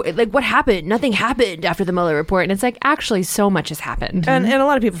 what happened? Nothing happened after the Mueller report, and it's like, actually, so much has happened. And a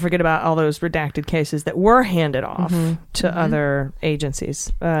lot of people forget about all those redacted cases that were handed off to other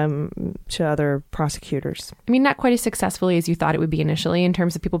agencies, to other prosecutors. I mean, not quite as successfully as you thought it would be initially in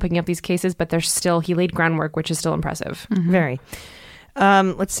terms of people picking up these cases, but he laid groundwork, which is still impressive. Very.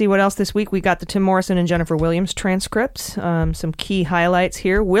 Let's see what else this week. We got the Tim Morrison and Jennifer Williams transcripts. Some key highlights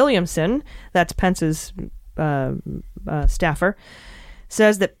here. Williamson, that's Pence's staffer,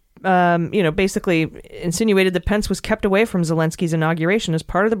 says that, basically insinuated that Pence was kept away from Zelensky's inauguration as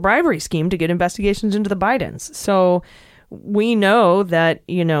part of the bribery scheme to get investigations into the Bidens. So we know that,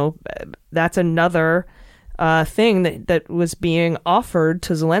 that's another thing that was being offered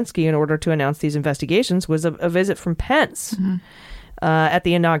to Zelensky in order to announce these investigations was a visit from Pence. At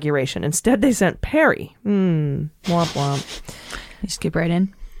the inauguration. Instead, they sent Perry. Womp womp. You skip right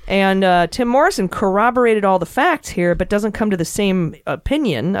in. And Tim Morrison corroborated all the facts here, but doesn't come to the same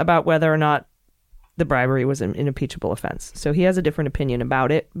opinion about whether or not the bribery was an impeachable offense. So he has a different opinion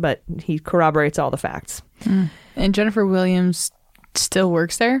about it, but he corroborates all the facts. And Jennifer Williams still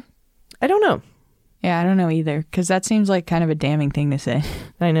works there? I don't know. Yeah, I don't know either, because that seems like kind of a damning thing to say.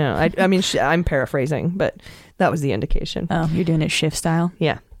 I know. I mean, I'm paraphrasing, but that was the indication. Oh, you're doing it shift style?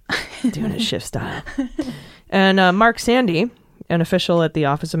 Yeah, doing it shift style. And Mark Sandy, an official at the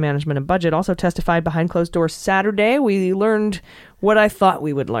Office of Management and Budget, also testified behind closed doors Saturday. We learned what I thought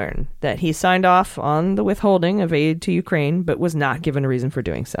we would learn, that he signed off on the withholding of aid to Ukraine, but was not given a reason for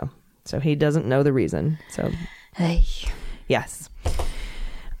doing so. So he doesn't know the reason. So, hey. Yes.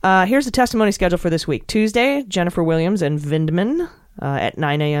 Here's the testimony schedule for this week. Tuesday, Jennifer Williams and Vindman at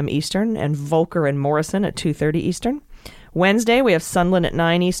 9 a.m. Eastern, and Volker and Morrison at 2:30 Eastern. Wednesday, we have Sundlin at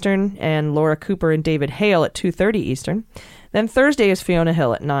 9 Eastern, and Laura Cooper and David Hale at 2:30 Eastern. Then Thursday is Fiona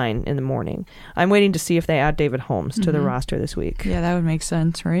Hill at 9 in the morning. I'm waiting to see if they add David Holmes to the roster this week. Yeah, that would make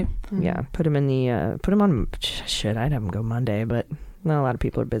sense, right? Yeah, put him on. Shit, I'd have him go Monday, but not a lot of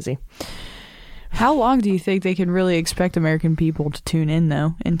people are busy. How long do you think they can really expect American people to tune in,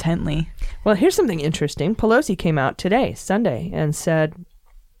 though, intently? Well, here's something interesting. Pelosi came out today, Sunday, and said,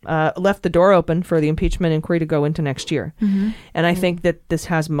 left the door open for the impeachment inquiry to go into next year. And I think that this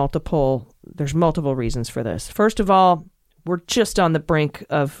has there's multiple reasons for this. First of all, we're just on the brink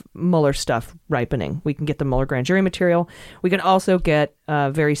of Mueller stuff ripening. We can get the Mueller grand jury material. We can also get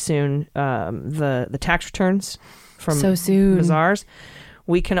very soon the tax returns from so soon. Mazars.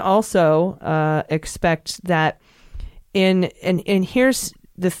 We can also expect that and here's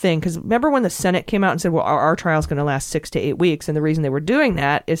the thing, because remember when the Senate came out and said, well, our trial is going to last 6 to 8 weeks, and the reason they were doing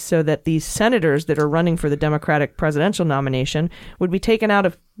that is so that these senators that are running for the Democratic presidential nomination would be taken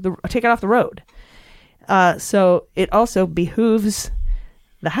off the road. So it also behooves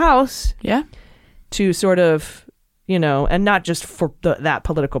the House to sort of, and not just for that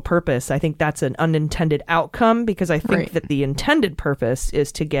political purpose. I think that's an unintended outcome, because I think that the intended purpose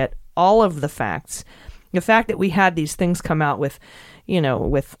is to get all of the facts. The fact that we had these things come out with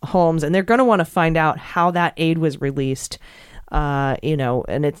Holmes, and they're going to want to find out how that aid was released, and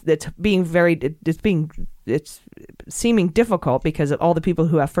it's seeming difficult because all the people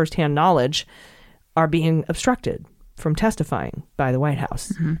who have firsthand knowledge are being obstructed from testifying by the White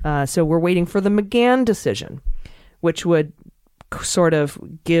House. So we're waiting for the McGahn decision, which would sort of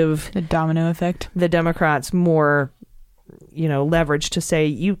give the domino effect, the Democrats more, leverage to say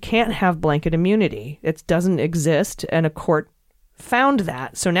you can't have blanket immunity. It doesn't exist, and a court found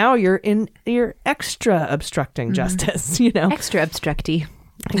that. So now you're extra obstructing justice, Extra obstructy.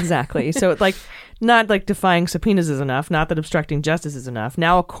 Exactly. So it's not like defying subpoenas is enough, not that obstructing justice is enough.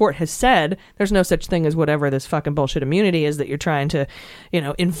 Now a court has said there's no such thing as whatever this fucking bullshit immunity is that you're trying to,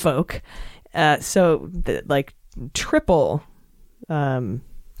 invoke. Triple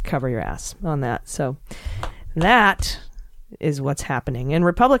cover your ass on that. So that is what's happening. And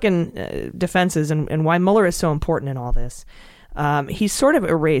Republican defenses and why Mueller is so important in all this. Mueller has sort of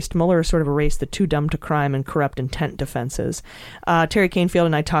erased the too dumb to crime and corrupt intent defenses. Terry Canfield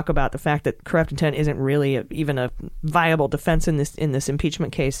and I talk about the fact that corrupt intent isn't really even a viable defense in this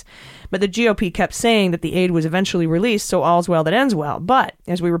impeachment case. But the GOP kept saying that the aid was eventually released, so all's well that ends well. But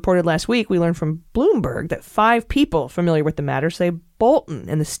as we reported last week, we learned from Bloomberg that 5 people familiar with the matter say Bolton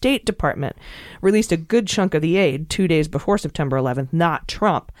and the State Department released a good chunk of the aid 2 days before September 11th, not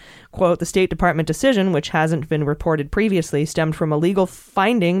Trump. Quote, the State Department decision, which hasn't been reported previously, stemmed from a legal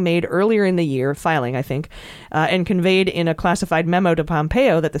finding made earlier in the year, filing, I think, and conveyed in a classified memo to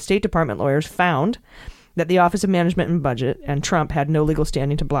Pompeo that the State Department lawyers found that the Office of Management and Budget and Trump had no legal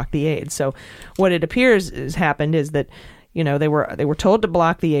standing to block the aid. So what it appears has happened is that they were told to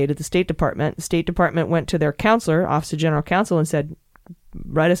block the aid at the State Department. The State Department went to their counselor, Office of General Counsel, and said,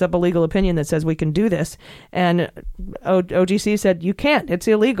 write us up a legal opinion that says we can do this. And OGC said, you can't. It's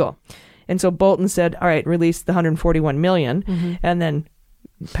illegal. And so Bolton said, all right, release the $141 million, and then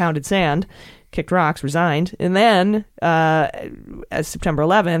pounded sand, kicked rocks, resigned. And then as September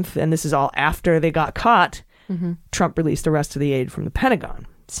 11th, and this is all after they got caught, Trump released the rest of the aid from the Pentagon.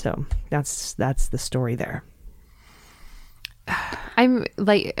 So that's the story there. I'm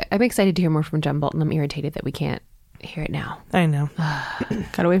excited to hear more from John Bolton. I'm irritated that we can't hear it now. I know.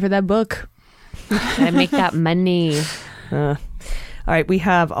 Gotta wait for that book. Gotta make that money. All right, we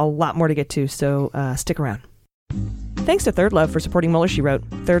have a lot more to get to, so stick around. Thanks to Third Love for supporting Mueller, She Wrote.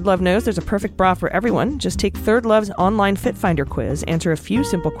 Third Love knows there's a perfect bra for everyone. Just take Third Love's online Fit Finder quiz, answer a few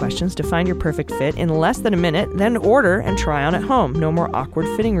simple questions to find your perfect fit in less than a minute, then order and try on at home. No more awkward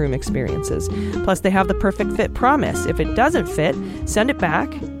fitting room experiences. Plus, they have the perfect fit promise. If it doesn't fit, send it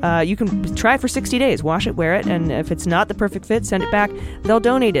back. You can try it for 60 days. Wash it, wear it, and if it's not the perfect fit, send it back. They'll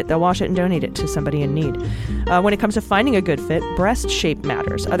donate it. They'll wash it and donate it to somebody in need. When it comes to finding a good fit, breast shape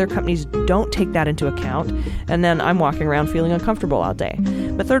matters. Other companies don't take that into account, and then I'm walking around feeling uncomfortable all day.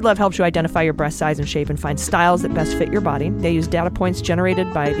 But Third Love helps you identify your breast size and shape and find styles that best fit your body. They use data points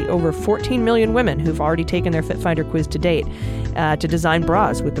generated by the over 14 million women who've already taken their Fit Finder quiz to date to design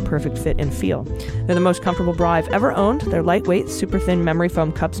bras with the perfect fit and feel. They're the most comfortable bra I've ever owned. They're lightweight, super thin memory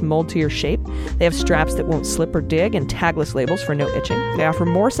foam cups mold to your shape. They have straps that won't slip or dig and tagless labels for no itching. They offer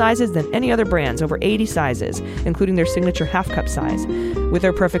more sizes than any other brands, over 80 sizes, including their signature half cup size. With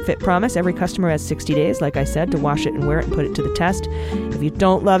their perfect fit promise, every customer has 60 days, like I said, to wash it and wear it and put it to the test. If you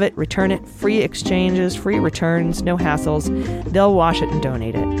don't love it, return it. Free exchanges, free returns, no hassles. They'll wash it and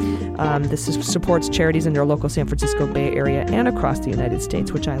donate it. This supports charities in your local San Francisco Bay Area and across the United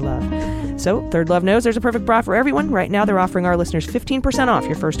States, which I love. So Third Love knows there's a perfect bra for everyone. Right now, they're offering our listeners 15% off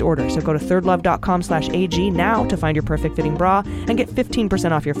your first order. So go to thirdlove.com/AG now to find your perfect fitting bra and get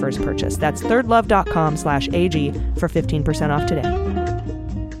 15% off your first purchase. That's thirdlove.com/AG for 15% off today.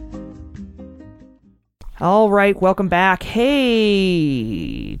 All right, welcome back.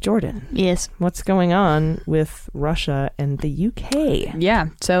 Hey, Jordan. Yes. What's going on with Russia and the UK? Yeah,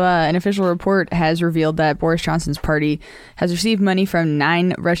 so an official report has revealed that Boris Johnson's party has received money from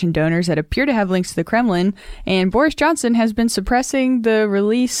 9 Russian donors that appear to have links to the Kremlin, and Boris Johnson has been suppressing the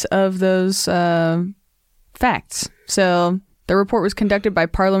release of those facts. So the report was conducted by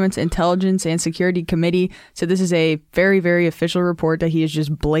Parliament's Intelligence and Security Committee. So this is a very, very official report that he is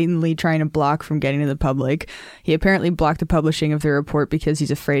just blatantly trying to block from getting to the public. He apparently blocked the publishing of the report because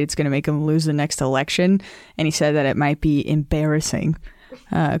he's afraid it's going to make him lose the next election. And he said that it might be embarrassing,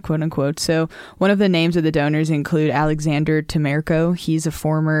 quote unquote. So one of the names of the donors include Alexander Temerko. He's a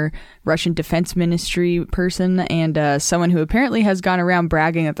former Russian Defense Ministry person and someone who apparently has gone around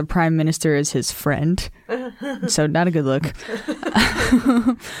bragging that the prime minister is his friend. So not a good look.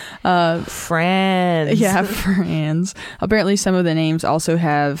 Friends. Yeah, friends. Apparently some of the names also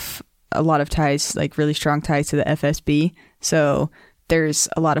have a lot of ties, like really strong ties to the FSB. So there's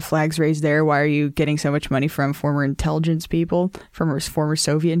a lot of flags raised there. Why are you getting so much money from former intelligence people, from former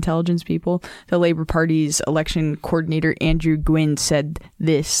Soviet intelligence people? The Labour Party's election coordinator, Andrew Gwynn, said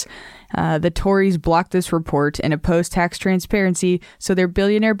this. The Tories blocked this report and oppose tax transparency so their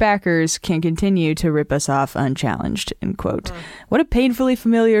billionaire backers can continue to rip us off unchallenged, end quote. What a painfully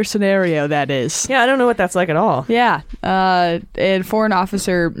familiar scenario that is. Yeah, I don't know what that's like at all. Yeah. And Foreign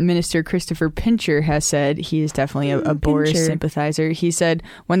Officer Minister Christopher Pincher has said he is definitely a Boris sympathizer. He said,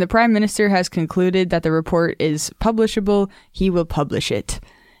 when the Prime Minister has concluded that the report is publishable, he will publish it.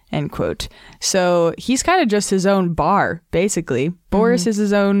 End quote. So he's kind of just his own bar, basically. Boris is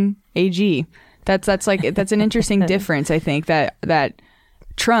his own AG. That's an interesting difference, I think, that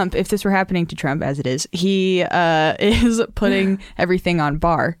Trump, if this were happening to Trump, as it is, he is putting everything on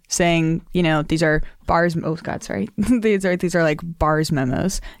Barr, saying, these are Barr's. Oh God, sorry. these are like Barr's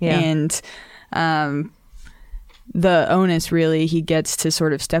memos, and the onus really he gets to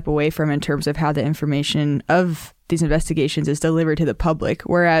sort of step away from in terms of how the information of these investigations is delivered to the public,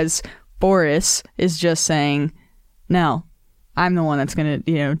 whereas Boris is just saying, no, I'm the one that's going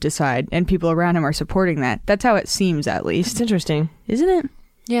to, decide. And people around him are supporting that. That's how it seems, at least. It's interesting. Isn't it?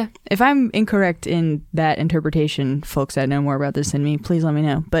 Yeah. If I'm incorrect in that interpretation, folks that know more about this than me, please let me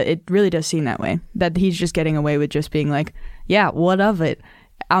know. But it really does seem that way. That he's just getting away with just being like, yeah, what of it?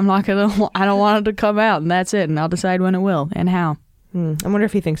 I don't want it to come out, and that's it. And I'll decide when it will and how. I wonder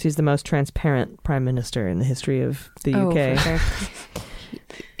if he thinks he's the most transparent prime minister in the history of the UK. For sure.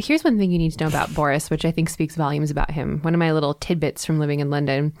 Here's one thing you need to know about Boris, which I think speaks volumes about him. One of my little tidbits from living in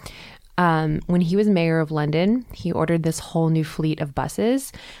London. When he was mayor of London, he ordered this whole new fleet of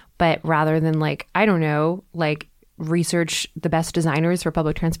buses. But rather than research the best designers for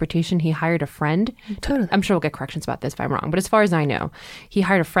public transportation, he hired a friend. Totally. I'm sure we'll get corrections about this if I'm wrong. But as far as I know, he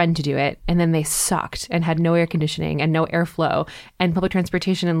hired a friend to do it. And then they sucked and had no air conditioning and no airflow. And public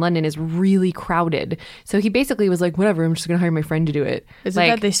transportation in London is really crowded. So he basically was like, whatever, I'm just going to hire my friend to do it. Is it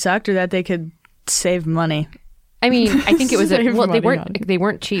that they sucked or that they could save money? I mean, I think it was they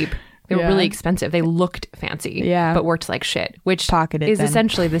weren't cheap. They were really expensive. They looked fancy, but worked like shit, which is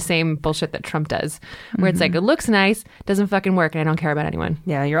essentially the same bullshit that Trump does, where it's like, it looks nice, doesn't fucking work, and I don't care about anyone.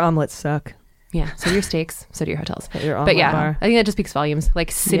 Yeah, your omelets suck. Yeah, so do your steaks, so do your hotels. But yeah, I think that just speaks volumes.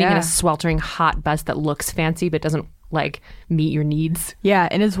 Like sitting in a sweltering hot bus that looks fancy but doesn't meet your needs. Yeah,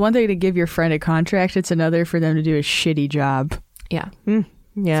 and it's one thing to give your friend a contract. It's another for them to do a shitty job. Yeah.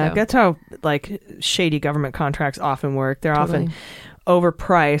 Yeah, so. That's how shady government contracts often work. They're often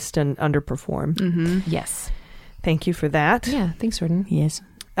overpriced and underperform. Yes. Thank you for that. Yeah, thanks, Jordan. Yes.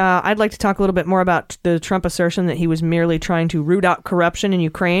 I'd like to talk a little bit more about the Trump assertion that he was merely trying to root out corruption in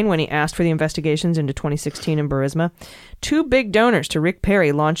Ukraine when he asked for the investigations into 2016 in Burisma. Two big donors to Rick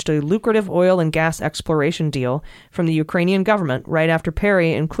Perry launched a lucrative oil and gas exploration deal from the Ukrainian government right after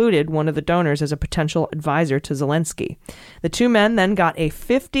Perry included one of the donors as a potential advisor to Zelensky. The two men then got a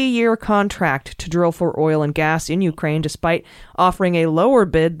 50-year contract to drill for oil and gas in Ukraine, despite offering a lower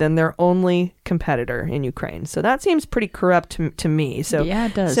bid than their only competitor in Ukraine. So that seems pretty corrupt to me. So yeah,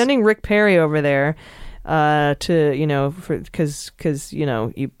 it does. Sending Rick Perry over there because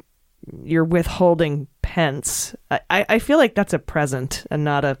you're withholding pence. I feel like that's a present and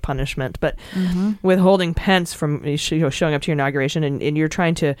not a punishment, but withholding pence from showing up to your inauguration and you're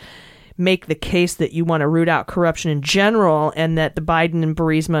trying to make the case that you want to root out corruption in general and that the Biden and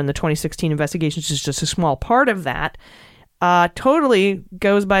Burisma and the 2016 investigations is just a small part of that, totally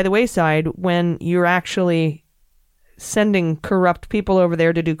goes by the wayside when you're actually sending corrupt people over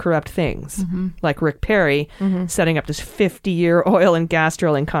there to do corrupt things, like Rick Perry setting up this 50-year oil and gas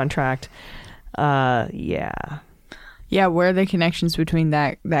drilling contract. Yeah, where are the connections between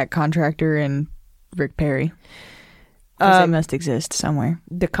that contractor and Rick Perry? Because they must exist somewhere.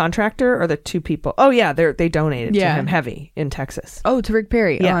 The contractor or the two people? Oh yeah, they donated to him heavy in Texas. Oh, to Rick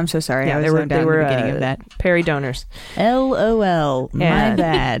Perry. Yeah. Oh, I'm so sorry. Yeah, I was they were the beginning of that. Perry donors. LOL. My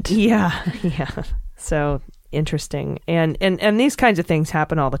bad. Yeah. So interesting, and these kinds of things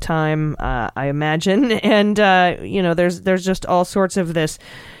happen all the time, I imagine, and there's just all sorts of this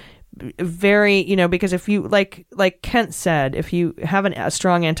very because if you like Kent said, if you have a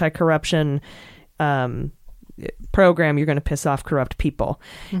strong anti-corruption program, you're going to piss off corrupt people,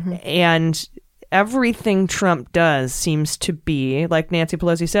 and everything Trump does seems to be, like Nancy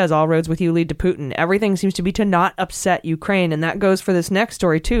Pelosi says, all roads with you lead to Putin. Everything seems to be to not upset Ukraine, and that goes for this next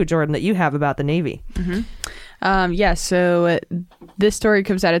story too, Jordan, that you have about the Navy. So this story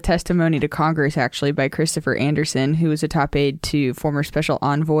comes out of testimony to Congress, actually, by Christopher Anderson, who was a top aide to former special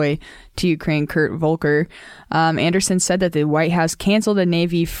envoy to Ukraine, Kurt Volker. Anderson said that the White House canceled a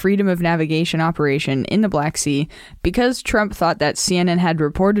Navy freedom of navigation operation in the Black Sea because Trump thought that CNN had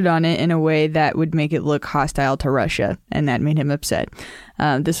reported on it in a way that would make it look hostile to Russia, and that made him upset.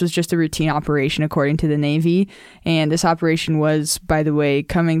 This was just a routine operation, according to the Navy. And this operation was, by the way,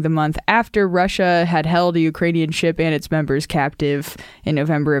 coming the month after Russia had held a Ukrainian ship and its members captive in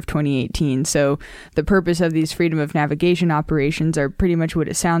November of 2018. So the purpose of these freedom of navigation operations are pretty much what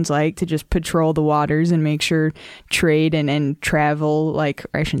it sounds like, to just patrol the waters and make sure trade and travel, or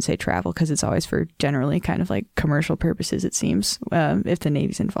I shouldn't say travel because it's always for generally kind of like commercial purposes, it seems, if the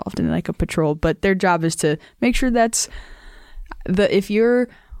Navy's involved in like a patrol. But their job is to make sure that's...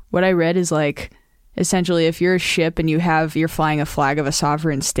 what I read is like essentially, if you're a ship and you're flying a flag of a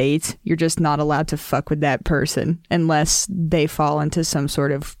sovereign state, you're just not allowed to fuck with that person unless they fall into some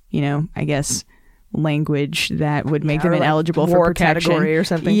sort of, I guess, language that would make them ineligible for protection. Category or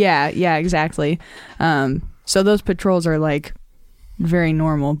something. Yeah, exactly. So those patrols are like very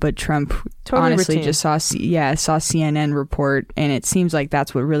normal, but Trump honestly routine. Just saw CNN report, and it seems like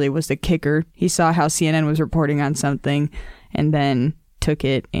that's what really was the kicker. He saw how CNN was reporting on something and then took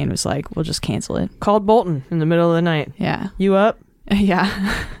it and was like, we'll just cancel it. Called Bolton in the middle of the night. Yeah. You up? Yeah.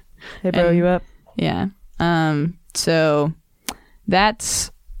 Hey, bro, you up? Yeah. So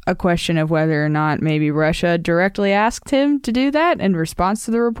that's a question of whether or not maybe Russia directly asked him to do that in response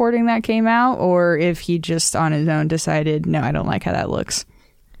to the reporting that came out, or if he just on his own decided, no, I don't like how that looks.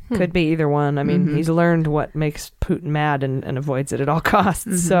 Could be either one. I mean, he's learned what makes Putin mad and avoids it at all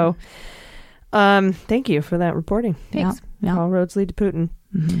costs. So thank you for that reporting. Thanks. Yeah. All roads lead to Putin.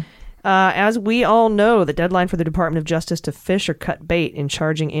 As we all know, the deadline for the Department of Justice to fish or cut bait in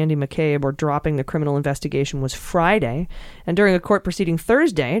charging Andy McCabe or dropping the criminal investigation was Friday. And during a court proceeding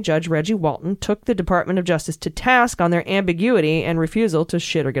Thursday, Judge Reggie Walton took the Department of Justice to task on their ambiguity and refusal to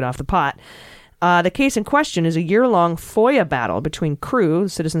shit or get off the pot. The case in question is a year-long FOIA battle between CREW,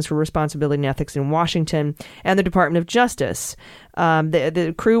 Citizens for Responsibility and Ethics in Washington, and the Department of Justice.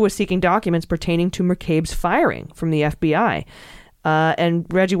 The CREW was seeking documents pertaining to McCabe's firing from the FBI. And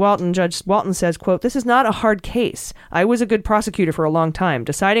Judge Walton says, quote, "This is not a hard case. I was a good prosecutor for a long time.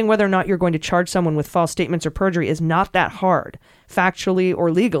 Deciding whether or not you're going to charge someone with false statements or perjury is not that hard, factually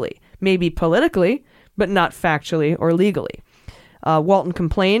or legally. Maybe politically, but not factually or legally." Walton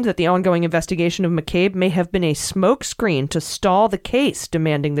complained that the ongoing investigation of McCabe may have been a smokescreen to stall the case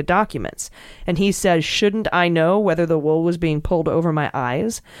demanding the documents. And he says, "Shouldn't I know whether the wool was being pulled over my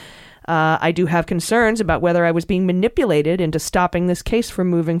eyes? I do have concerns about whether I was being manipulated into stopping this case from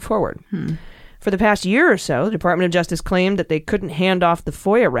moving forward." For the past year or so, the Department of Justice claimed that they couldn't hand off the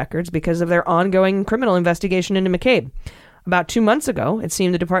FOIA records because of their ongoing criminal investigation into McCabe. About 2 months ago, it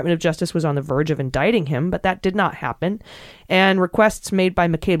seemed the Department of Justice was on the verge of indicting him, but that did not happen, and requests made by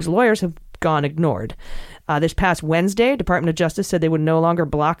McCabe's lawyers have gone ignored. This past Wednesday, Department of Justice said they would no longer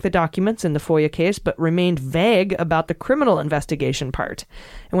block the documents in the FOIA case, but remained vague about the criminal investigation part.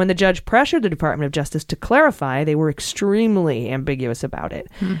 And when the judge pressured the Department of Justice to clarify, they were extremely ambiguous about it,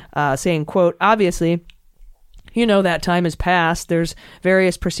 saying, quote, "Obviously, that time has passed. There's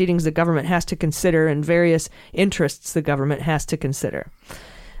various proceedings the government has to consider and various interests the government has to consider."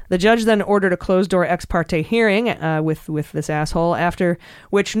 The judge then ordered a closed-door ex parte hearing with this asshole, after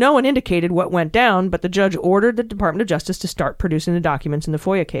which no one indicated what went down, but the judge ordered the Department of Justice to start producing the documents in the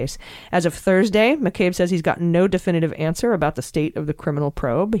FOIA case. As of Thursday, McCabe says he's gotten no definitive answer about the state of the criminal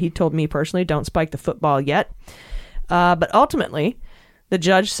probe. He told me personally, don't spike the football yet. But ultimately, the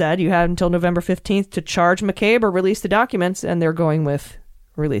judge said you have until November 15th to charge McCabe or release the documents, and they're going with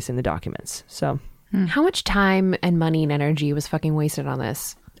releasing the documents. So, how much time and money and energy was fucking wasted on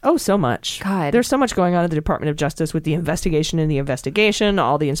this? Oh, so much. God. There's so much going on at the Department of Justice with the investigation and the investigation,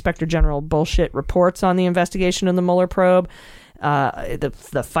 all the Inspector General bullshit reports on the investigation and the Mueller probe, the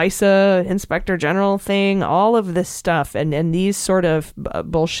FISA Inspector General thing, all of this stuff, and these sort of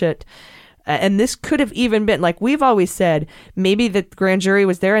bullshit. And this could have even been, like we've always said, maybe the grand jury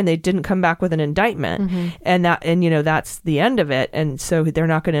was there and they didn't come back with an indictment, and that's the end of it, and so they're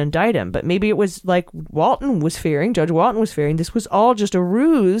not going to indict him. But maybe it was like Judge Walton was fearing, this was all just a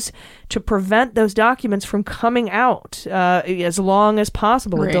ruse to prevent those documents from coming out as long as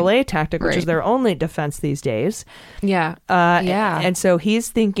possible, a delay tactic, which is their only defense these days. Yeah. And so he's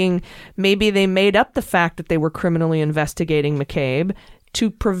thinking maybe they made up the fact that they were criminally investigating McCabe to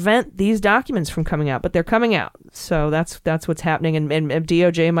prevent these documents from coming out, but they're coming out. So that's what's happening. And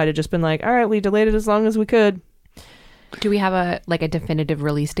DOJ might have just been like, all right, we delayed it as long as we could. Do we have a definitive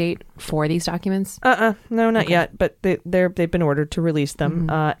release date for these documents? No, not yet, but they've been ordered to release them.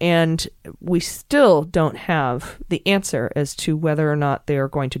 And we still don't have the answer as to whether or not they are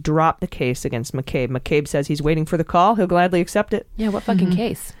going to drop the case against McCabe. McCabe says he's waiting for the call. He'll gladly accept it. Yeah, what fucking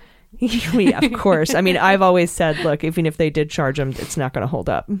case? Yeah, of course. I mean, I've always said, look, even if they did charge him, it's not going to hold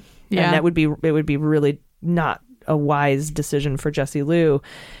up. Yeah. And it would be really not a wise decision for Jesse Liu,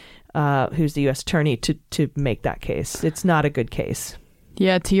 who's the U.S. attorney, to make that case. It's not a good case.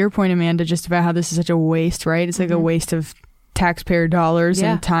 Yeah, to your point, Amanda, just about how this is such a waste, right? It's like a waste of taxpayer dollars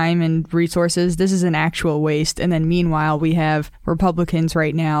and time and resources. This is an actual waste. And then meanwhile, we have Republicans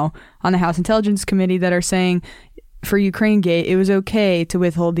right now on the House Intelligence Committee that are saying, for Ukraine-gate, it was okay to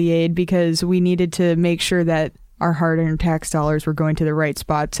withhold the aid because we needed to make sure that our hard-earned tax dollars were going to the right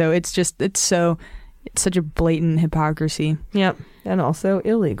spot. So it's such a blatant hypocrisy. Yep. and also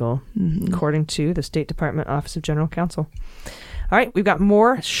illegal, according to the State Department Office of General Counsel. All right, we've got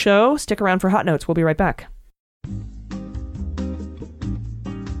more show. Stick around for Hot Notes. We'll be right back.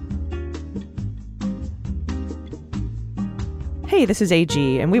 Hey, this is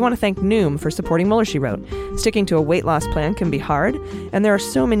AG, and we want to thank Noom for supporting Mueller, She Wrote. Sticking to a weight loss plan can be hard, and there are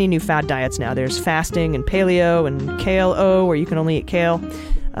so many new fad diets now. There's fasting and paleo and kale-o, where you can only eat kale.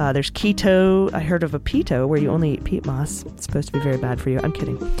 There's keto. I heard of a pito, where you only eat peat moss. It's supposed to be very bad for you. I'm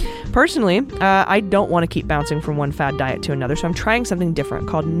kidding. Personally, I don't want to keep bouncing from one fad diet to another, so I'm trying something different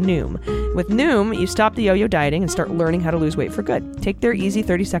called Noom. With Noom, you stop the yo-yo dieting and start learning how to lose weight for good. Take their easy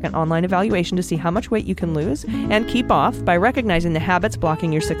 30-second online evaluation to see how much weight you can lose and keep off by recognizing the habits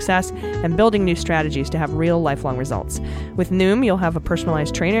blocking your success and building new strategies to have real lifelong results. With Noom, you'll have a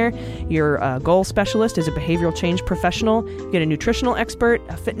personalized trainer. Your goal specialist is a behavioral change professional. You get a nutritional expert,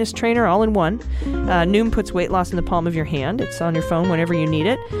 a fitness trainer, all in one. Noom puts weight loss in the palm of your hand. It's on your phone whenever you need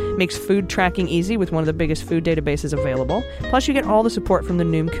it. Makes food tracking easy with one of the biggest food databases available. Plus, you get all the support from the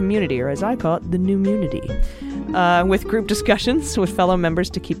Noom community, or as I call it, the Noomunity, with group discussions with fellow members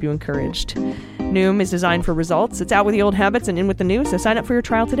to keep you encouraged. Noom is designed for results. It's out with the old habits and in with the new, so sign up for your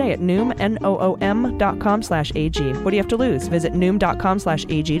trial today at Noom, Noom.com/AG. What do you have to lose? Visit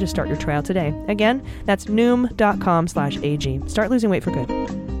Noom.com/AG to start your trial today. Again, that's Noom.com/AG. Start losing weight for good.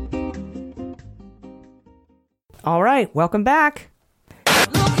 All right, welcome back.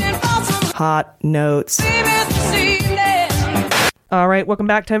 Hot Notes. All right, welcome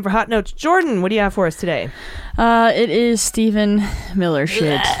back. Time for Hot Notes. Jordan, what do you have for us today? It is Stephen Miller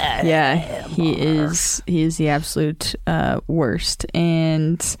shit. Yeah, he is the absolute worst.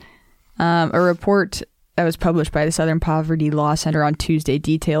 And a report that was published by the Southern Poverty Law Center on Tuesday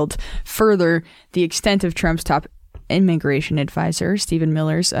detailed further the extent of Trump's top immigration advisor, Stephen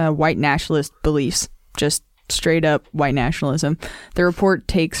Miller's white nationalist beliefs. Just straight up white nationalism. The report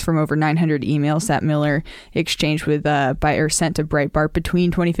takes from over 900 emails that Miller exchanged with sent to Breitbart between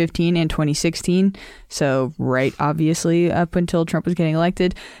 2015 and 2016. So right, obviously, up until Trump was getting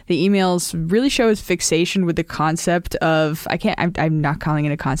elected. The emails really show his fixation with the concept of, I'm not calling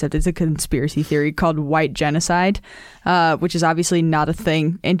it a concept, it's a conspiracy theory called white genocide, which is obviously not a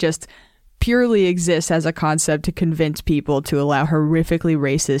thing and just purely exists as a concept to convince people to allow horrifically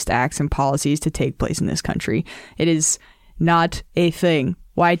racist acts and policies to take place in this country. It is not a thing.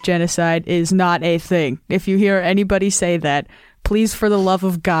 White genocide is not a thing. If you hear anybody say that, please, for the love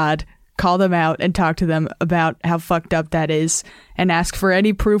of God, call them out and talk to them about how fucked up that is and ask for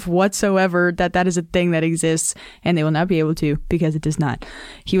any proof whatsoever that that is a thing that exists, and they will not be able to because it does not.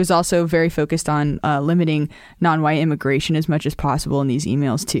 He was also very focused on limiting non-white immigration as much as possible in these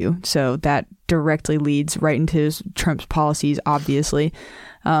emails too. So that directly leads right into Trump's policies, obviously.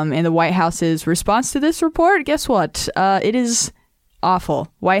 And the White House's response to this report, guess what? It is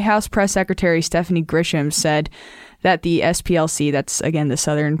awful. White House Press Secretary Stephanie Grisham said that the SPLC, that's again the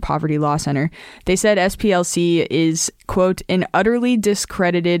Southern Poverty Law Center, they said SPLC is, quote, an utterly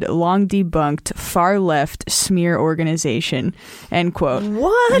discredited, long debunked, far left smear organization, end quote.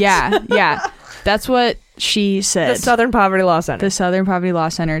 What? Yeah. That's what she said. The Southern Poverty Law Center. The Southern Poverty Law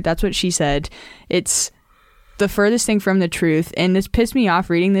Center. That's what she said. It's the furthest thing from the truth. And this pissed me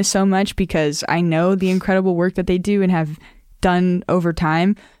off reading this so much because I know the incredible work that they do and have done over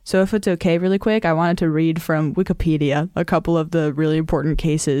time. So if it's okay really quick, I wanted to read from Wikipedia a couple of the really important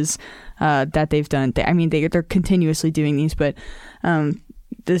cases that they've done. They're continuously doing these, but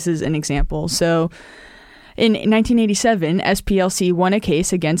this is an example. So in 1987, SPLC won a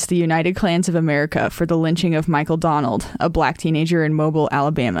case against the United Klans of America for the lynching of Michael Donald, a black teenager in Mobile,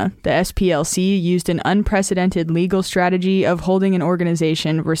 Alabama. The SPLC used an unprecedented legal strategy of holding an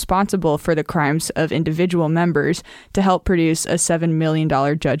organization responsible for the crimes of individual members to help produce a $7 million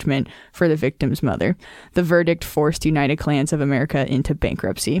judgment for the victim's mother. The verdict forced United Klans of America into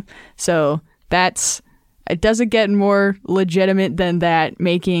bankruptcy. So it doesn't get more legitimate than that,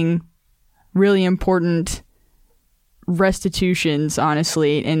 making really important restitutions,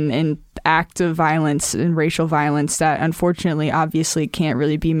 honestly, and acts of violence and racial violence that unfortunately obviously can't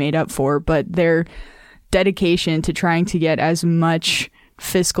really be made up for, but their dedication to trying to get as much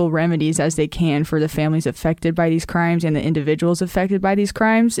fiscal remedies as they can for the families affected by these crimes and the individuals affected by these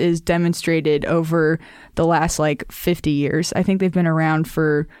crimes is demonstrated over the last 50 years. I think they've been around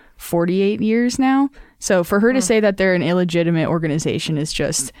for 48 years now. So for her to say that they're an illegitimate organization is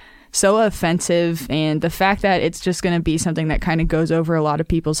just so offensive, and the fact that it's just going to be something that kind of goes over a lot of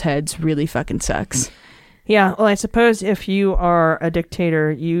people's heads really fucking sucks. Yeah, well, I suppose if you are a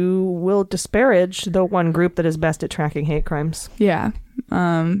dictator, you will disparage the one group that is best at tracking hate crimes. Yeah.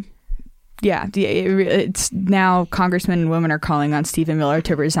 Yeah, it's now congressmen and women are calling on Stephen Miller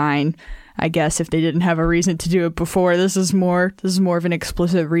to resign. I guess if they didn't have a reason to do it before, this is more of an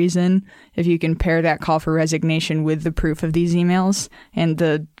explicit reason. If you can pair that call for resignation with the proof of these emails and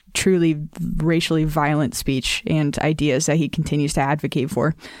the truly racially violent speech and ideas that he continues to advocate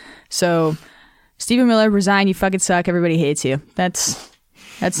for. So, Stephen Miller, resign. You fucking suck. Everybody hates you. That's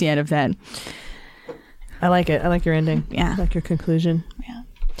the end of that. I like it. I like your ending. Yeah. I like your conclusion. Yeah.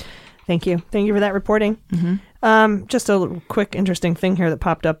 Thank you. Thank you for that reporting. Mm-hmm. Just a little quick, interesting thing here that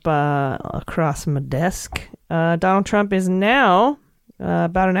popped up across my desk. Donald Trump is now,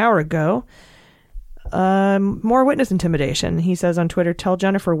 about an hour ago, more witness intimidation. He says on Twitter, tell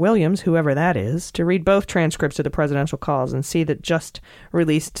Jennifer Williams, whoever that is, to read both transcripts of the presidential calls and see the just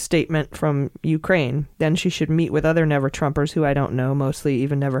released statement from Ukraine. Then she should meet with other Never Trumpers who I don't know, mostly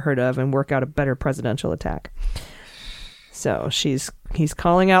even never heard of, and work out a better presidential attack. So he's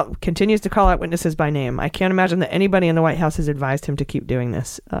continues to call out witnesses by name. I can't imagine that anybody in the White House has advised him to keep doing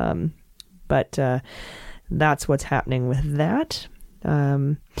this. But that's what's happening with that.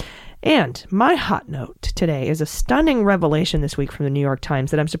 And my hot note today is a stunning revelation this week from the New York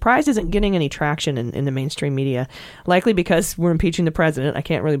Times that I'm surprised isn't getting any traction in the mainstream media, likely because we're impeaching the president. I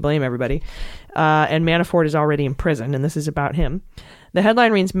can't really blame everybody. And Manafort is already in prison, and this is about him. The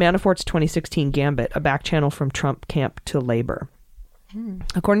headline reads, Manafort's 2016 Gambit, a back channel from Trump camp to labor.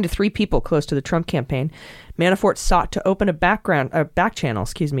 According to 3 people close to the Trump campaign, Manafort sought to open a back channel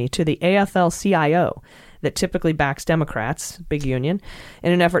to the AFL-CIO that typically backs Democrats, big union,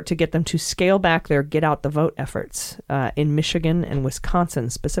 in an effort to get them to scale back their get-out-the-vote efforts in Michigan and Wisconsin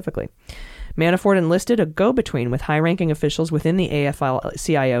specifically. Manafort enlisted a go-between with high-ranking officials within the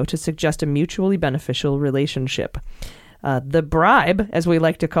AFL-CIO to suggest a mutually beneficial relationship. The bribe, as we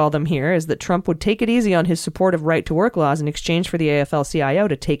like to call them here, is that Trump would take it easy on his support of right-to-work laws in exchange for the AFL-CIO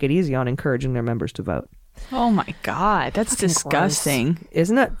to take it easy on encouraging their members to vote. Oh my God, that's disgusting. Gross.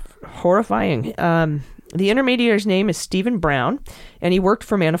 Isn't that horrifying? The intermediary's name is Stephen Brown, and he worked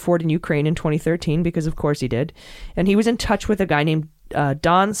for Manafort in Ukraine in 2013 because, of course, he did. And he was in touch with a guy named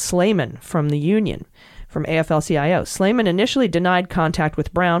Don Slayman from the union, from AFL-CIO. Slayman initially denied contact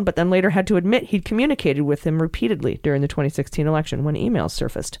with Brown, but then later had to admit he'd communicated with him repeatedly during the 2016 election when emails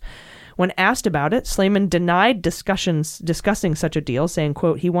surfaced. When asked about it, Slayman denied discussing such a deal, saying,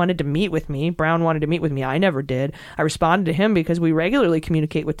 quote, he wanted to meet with me. Brown wanted to meet with me. I never did. I responded to him because we regularly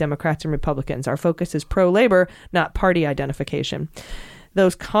communicate with Democrats and Republicans. Our focus is pro-labor, not party identification.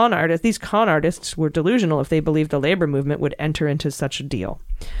 These con artists were delusional if they believed the labor movement would enter into such a deal.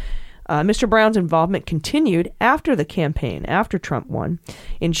 Mr. Brown's involvement continued after the campaign, after Trump won.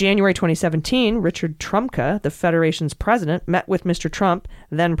 In January 2017, Richard Trumka, the Federation's president, met with Mr. Trump,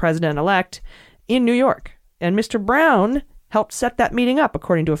 then president-elect, in New York. And Mr. Brown helped set that meeting up,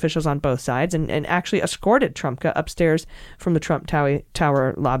 according to officials on both sides, and actually escorted Trumka upstairs from the Trump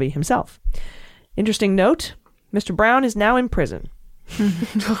Tower lobby himself. Interesting note, Mr. Brown is now in prison.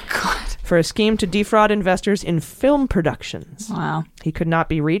 Oh, God. For a scheme to defraud investors in film productions. Wow. He could not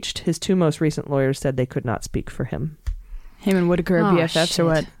be reached. His 2 most recent lawyers said they could not speak for him. Him and Whitaker are BFFs or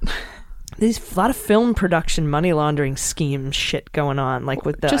what? There's a lot of film production money laundering scheme shit going on, like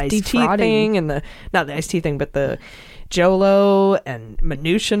with the Just Ice-T thing and not the Ice-T thing, but the Jolo and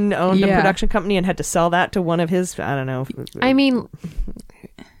Mnuchin owned a production company and had to sell that to one of his, I don't know. I mean,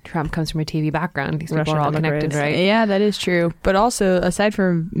 Trump comes from a TV background. These people are all connected, right? Yeah, that is true. But also, aside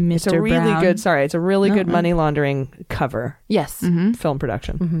from Mr. It's a really Brown, good money laundering cover. Yes. Mm-hmm. Film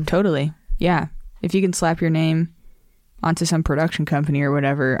production. Mm-hmm. Totally. Yeah. If you can slap your name onto some production company or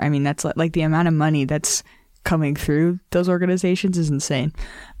whatever, I mean, that's like the amount of money that's coming through those organizations is insane.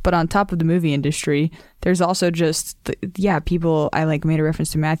 But on top of the movie industry, there's also just, people, I made a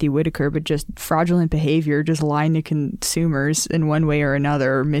reference to Matthew Whitaker, but just fraudulent behavior, just lying to consumers in one way or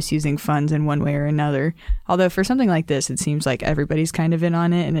another, or misusing funds in one way or another. Although for something like this, it seems like everybody's kind of in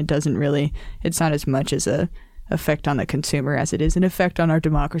on it, and it's not as much as a effect on the consumer as it is an effect on our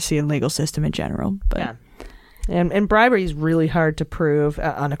democracy and legal system in general. But yeah. And bribery is really hard to prove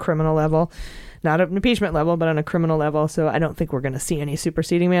on a criminal level. Not at an impeachment level, but on a criminal level. So I don't think we're going to see any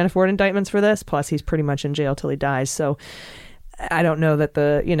superseding Manafort indictments for this. Plus, he's pretty much in jail till he dies. So I don't know that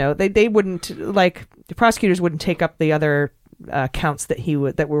they wouldn't, the prosecutors wouldn't take up the other counts that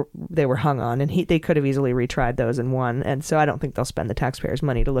they were hung on, and they could have easily retried those and won. And so I don't think they'll spend the taxpayers'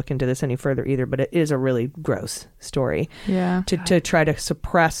 money to look into this any further either. But it is a really gross story. Yeah. To try to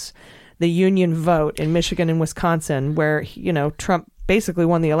suppress the union vote in Michigan and Wisconsin, where Trump basically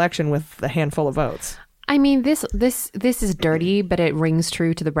won the election with a handful of votes. I mean, this is dirty, but it rings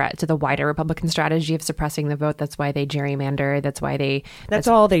true to the wider Republican strategy of suppressing the vote. That's why they gerrymander. That's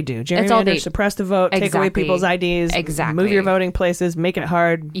all they do. Gerrymander, suppress the vote, take away people's IDs, move your voting places, make it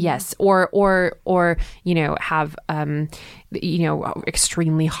hard. Yes, or have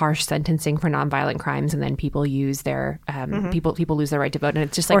extremely harsh sentencing for nonviolent crimes, and then people use their people lose their right to vote, and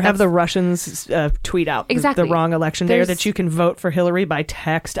it's just like, or have the Russians tweet out the wrong election day, or that you can vote for Hillary by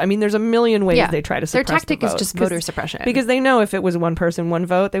text. I mean, there's a million ways they try to suppress their tactic is just voter suppression, because they know if it was one person, one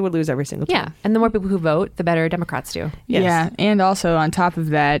vote, they would lose every single time. Yeah, and the more people who vote, the better Democrats do. Yes. Yeah, and also on top of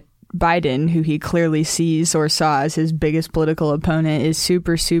that, Biden, who he clearly sees or saw as his biggest political opponent, is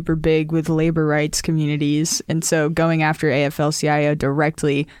super, super big with labor rights communities. And so going after AFL-CIO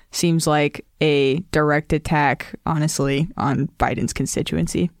directly seems like a direct attack, honestly, on Biden's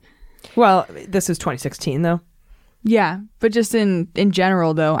constituency. Well, this is 2016, though. Yeah, but just in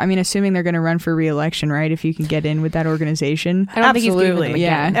general, though, I mean, assuming they're going to run for re-election, right? If you can get in with that organization. I don't think he's going with them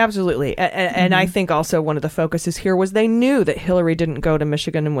again. Yeah, absolutely. And I think also one of the focuses here was they knew that Hillary didn't go to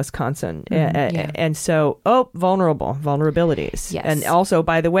Michigan and Wisconsin. And so, vulnerabilities. Yes. And also,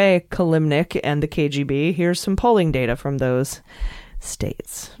 by the way, Kalimnik and the KGB, here's some polling data from those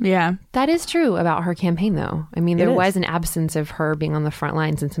states. Yeah. That is true about her campaign, though. I mean, there was an absence of her being on the front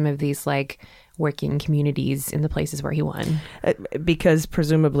lines in some of these, working communities in the places where he won. Because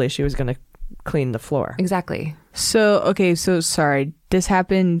presumably she was going to clean the floor. Exactly. So sorry. This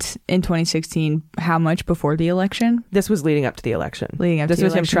happened in 2016. How much before the election? This was leading up to the election. This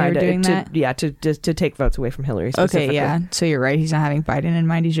was him trying to take votes away from Hillary specifically. Okay, yeah. So you're right. He's not having Biden in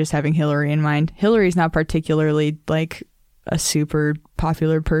mind. He's just having Hillary in mind. Hillary's not particularly a super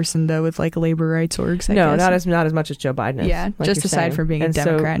popular person, though, with labor rights orgs. I guess. not as much as Joe Biden is. Yeah, just aside from being a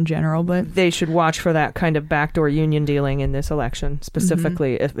Democrat in general, but they should watch for that kind of backdoor union dealing in this election,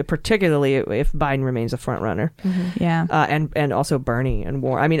 specifically, particularly if Biden remains a front runner. Mm-hmm. Yeah, and also Bernie and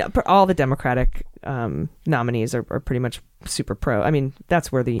Warren. I mean, all the Democratic nominees are pretty much super pro. I mean,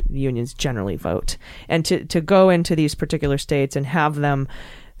 that's where the unions generally vote, and to go into these particular states and have them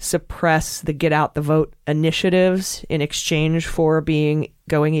suppress the get out the vote initiatives in exchange for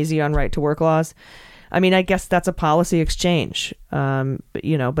going easy on right to work laws. I mean, I guess that's a policy exchange, but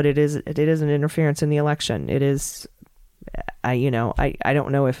it is an interference in the election. It is, I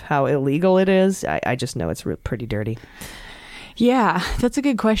don't know how illegal it is. I just know it's pretty dirty. Yeah, that's a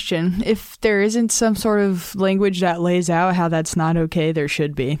good question. If there isn't some sort of language that lays out how that's not okay, there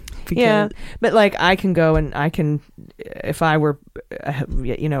should be. Yeah, but I can go and if I were,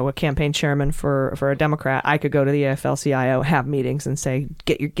 a campaign chairman for a Democrat, I could go to the AFL-CIO, have meetings, and say,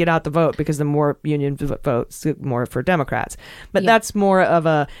 get out the vote, because the more union votes, the more for Democrats. But that's more of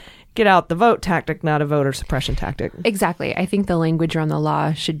a get out the vote tactic, not a voter suppression tactic. Exactly. I think the language around the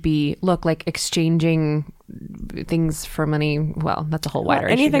law should be exchanging things for money. Well, that's a whole wider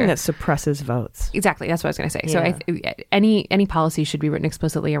issue. Anything that suppresses votes. Exactly. That's what I was going to say. Yeah. So any policy should be written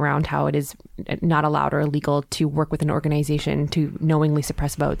explicitly around how it is not allowed or illegal to work with an organization to knowingly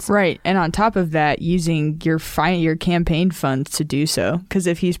suppress votes. Right. And on top of that, using your campaign funds to do so. Because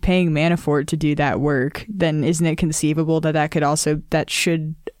if he's paying Manafort to do that work, then isn't it conceivable that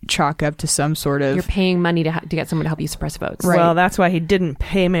should chalk up to some sort of... You're paying money to get someone to help you suppress votes. Right. Well, that's why he didn't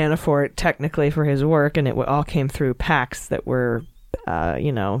pay Manafort technically for his work, and it all came through PACs that were,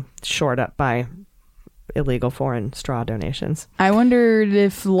 shored up by illegal foreign straw donations. I wondered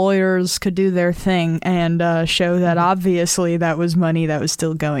if lawyers could do their thing and show that obviously that was money that was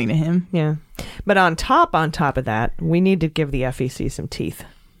still going to him. Yeah. But on top of that, we need to give the FEC some teeth.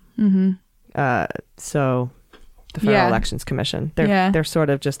 Mm-hmm. So... The Federal Elections Commission. They're sort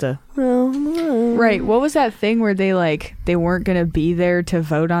of just a... Right. What was that thing where they weren't going to be there to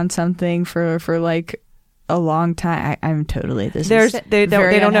vote on something for a long time? I'm totally... They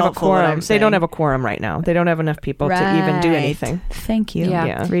don't have a quorum. They don't have a quorum right now. They don't have enough people to even do anything. Thank you.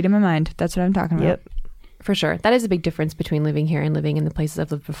 Yeah. Reading my mind. That's what I'm talking about. Yep. For sure. That is a big difference between living here and living in the places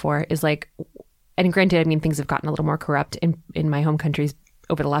I've lived before. And granted, I mean, things have gotten a little more corrupt in my home countries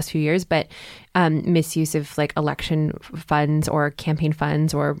over the last few years, but misuse of election funds or campaign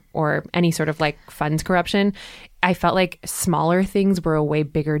funds or any sort of funds corruption, I felt like smaller things were a way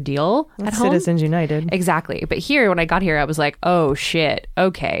bigger deal at home. Citizens United. Exactly. But here, when I got here, I was like, oh shit,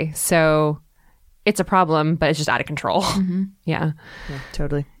 okay, so it's a problem, but it's just out of control. Mm-hmm. Yeah,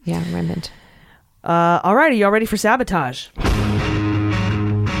 totally. Yeah, rampant. All right, are y'all ready for sabotage?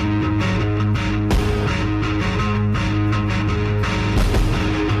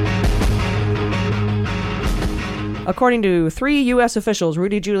 According to 3 U.S. officials,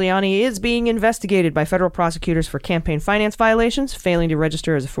 Rudy Giuliani is being investigated by federal prosecutors for campaign finance violations, failing to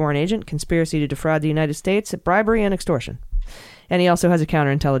register as a foreign agent, conspiracy to defraud the United States, bribery, and extortion. And he also has a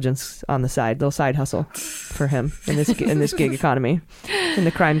counterintelligence on the side, little side hustle for him in this gig economy, in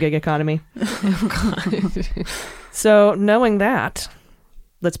the crime gig economy. Oh, God. So, knowing that,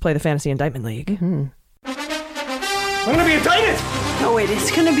 let's play the Fantasy Indictment League. I'm gonna be indicted! No, wait,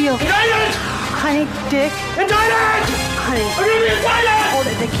 it's gonna be okay. Indicted! Honey, Dick. Indicted! Honey. I'm gonna be indicted! Hold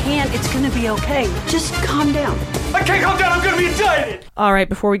it, they can't. It's gonna be okay. Just calm down. I can't calm down, I'm gonna be indicted! All right,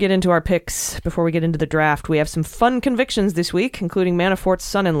 before we get into our picks, before we get into the draft, we have some fun convictions this week, including Manafort's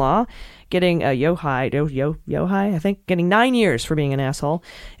son-in-law getting Yohai, I think, getting 9 years for being an asshole.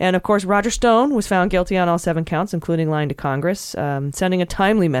 And, of course, Roger Stone was found guilty on all 7 counts, including lying to Congress, sending a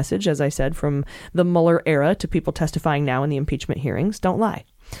timely message, as I said, from the Mueller era to people testifying now in the impeachment hearings. Don't lie.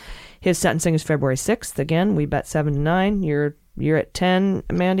 His sentencing is February 6th. Again, we bet 7 to 9. You're at 10,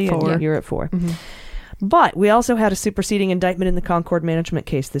 Mandy, 4. And you're at 4. Mm-hmm. But we also had a superseding indictment in the Concord management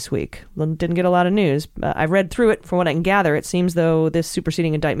case this week. Didn't get a lot of news. I read through it. From what I can gather, it seems though this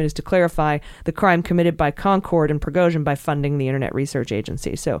superseding indictment is to clarify the crime committed by Concord and Prigozhin by funding the Internet Research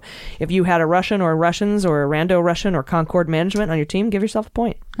Agency. So if you had a Russian or Russians or a rando Russian or Concord management on your team, give yourself a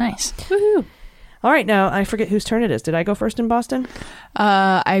point. Nice. Woohoo. All right, now I forget whose turn it is. Did I go first in Boston?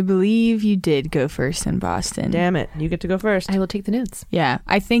 I believe you did go first in Boston. Damn it. You get to go first. I will take the notes. Yeah,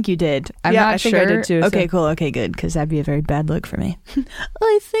 I think you did. I'm yeah, not I think sure. I did too. Okay, so. cool. Okay, good. Because that'd be a very bad look for me.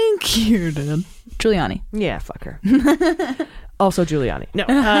 I think you did. Giuliani. Yeah, fuck her. Also Giuliani. No.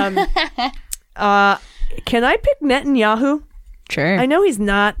 Can I pick Netanyahu? Sure. I know he's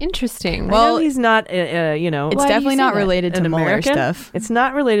not. Interesting. Well, I know he's not, It's definitely not related to Mueller stuff. It's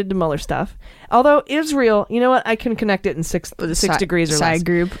not related to Mueller stuff. Although Israel, you know what? I can connect it in six degrees or less. Side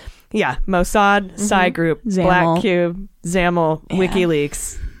group. Yeah. Mossad, Side Group, Zamel. Black Cube, Zamel,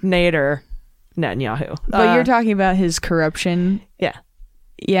 WikiLeaks, Nader, Netanyahu. But you're talking about his corruption. Yeah.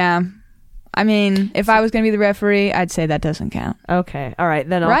 Yeah. I mean, if I was going to be the referee, I'd say that doesn't count. Okay. All right.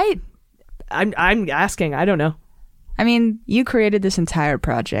 Then Right? I'm asking. I don't know. I mean, you created this entire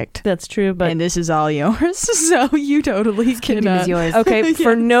project. That's true, but... And this is all yours, so you totally can... yours. Okay,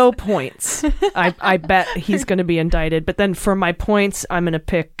 for no points, I bet he's going to be indicted. But then for my points, I'm going to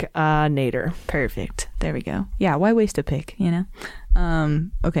pick Nader. Perfect. There we go. Yeah, why waste a pick, you know?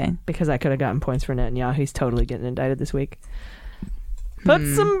 Okay. Because I could have gotten points for Netanyahu. He's totally getting indicted this week. Put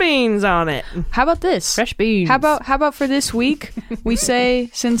some beans on it. How about this? Fresh beans. How about for this week, we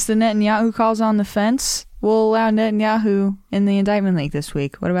say, since the Netanyahu call's on the fence, we'll allow Netanyahu in the indictment league this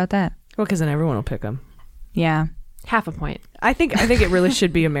week. What about that? Well, because then everyone will pick him. Yeah. Half a point. I think it really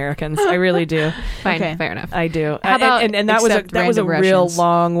should be Americans. I really do. Fine, Okay. fair enough. I do. How about and that was a random real Russians?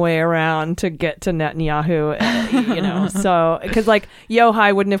 long way around to get to Netanyahu. You know, so because like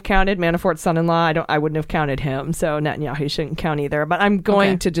Yohai wouldn't have counted, Manafort's son-in-law. I wouldn't have counted him. So Netanyahu shouldn't count either. But I'm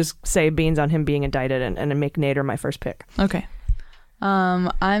going to just say beans on him being indicted and make Nader my first pick. Okay.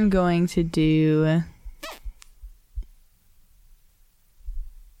 I'm going to do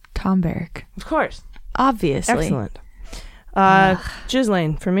Tom Barrack. Of course. Obviously. Excellent.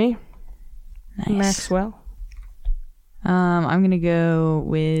 Ghislaine for me. Nice. Maxwell. I'm gonna go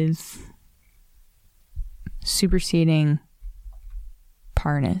with superseding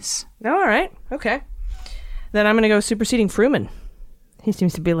Parnas. Oh, all right. Okay. Then I'm going to go superseding Fruman. He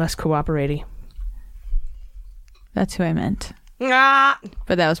seems to be less cooperating. That's who I meant. Ah!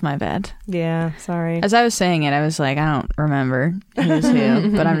 But that was my bad. Yeah, sorry. As I was saying it, I was like, I don't remember who's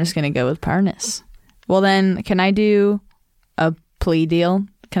who, but I'm just gonna go with Parnas. Well, then, can I do a plea deal?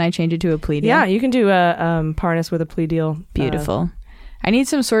 Can I change it to a plea deal? Yeah, you can do a Parnas with a plea deal. Beautiful. I need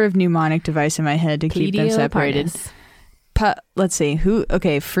some sort of mnemonic device in my head to keep them separated. Let's see. Who?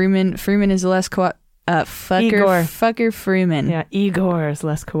 Okay, Fruman is less Igor. Fucker Fruman. Yeah, Igor is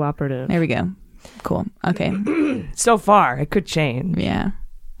less cooperative. There we go. Cool. Okay. So far, it could change. Yeah.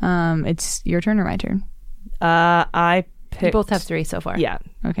 It's your turn or my turn? I picked... You both have 3 so far. Yeah.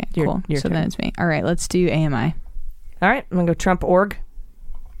 Okay, Your cool. So turn. then it's me. All right, let's do AMI. All right, I'm going to go Trump org.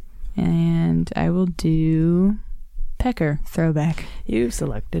 And I will do Pecker, throwback. You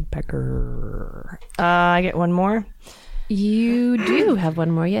selected Pecker. I get one more. You do have one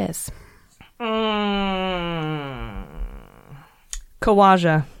more, yes.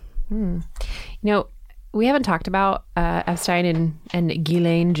 Kawaja. You know, we haven't talked about Epstein and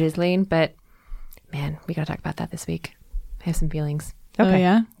Ghislaine, but man, we got to talk about that this week. I have some feelings. Okay. Oh,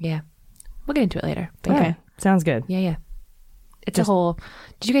 yeah? Yeah. We'll get into it later. But Okay. yeah. Sounds good. Yeah. It's a whole.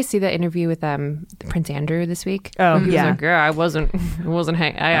 Did you guys see the interview with Prince Andrew this week? Oh, he yeah. was like, yeah, I wasn't.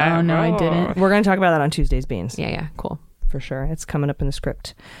 I didn't. We're going to talk about that on Tuesday's Beans. Yeah, cool. For sure. It's coming up in the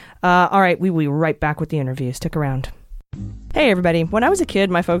script. All right, we will be right back with the interview. Stick around. Hey everybody, when I was a kid,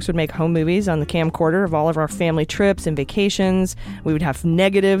 my folks would make home movies on the camcorder of all of our family trips and vacations. We would have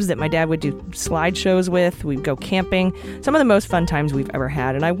negatives that my dad would do slideshows with. We'd go camping. Some of the most fun times we've ever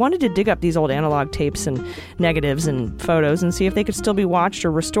had. And I wanted to dig up these old analog tapes and negatives and photos and see if they could still be watched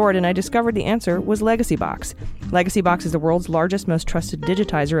or restored, and I discovered the answer was Legacy Box. Legacy Box is the world's largest, most trusted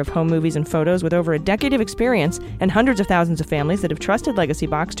digitizer of home movies and photos with over a decade of experience and hundreds of thousands of families that have trusted Legacy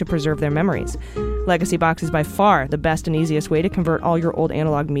Box to preserve their memories. Legacy Box is by far the best and easiest way to convert all your old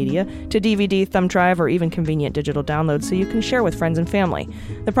analog media to DVD, thumb drive, or even convenient digital downloads so you can share with friends and family.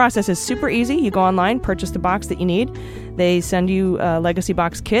 The process is super easy. You go online, purchase the box that you need. They send you a Legacy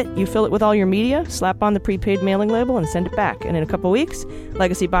Box kit. You fill it with all your media, slap on the prepaid mailing label, and send it back. And in a couple weeks,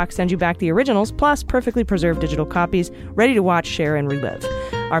 Legacy Box sends you back the originals, plus perfectly preserved digital copies, ready to watch, share, and relive.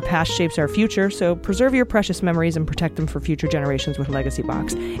 Our past shapes our future, so preserve your precious memories and protect them for future generations with Legacy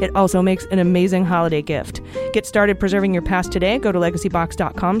Box. It also makes an amazing holiday gift. Get started preserving your past today. Go to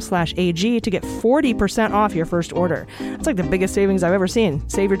legacybox.com/AG to get 40% off your first order. That's like the biggest savings I've ever seen.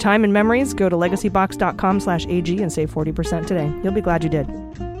 Save your time and memories. Go to legacybox.com/AG and save 40% today. You'll be glad you did.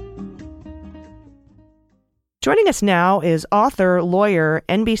 Joining us now is author, lawyer,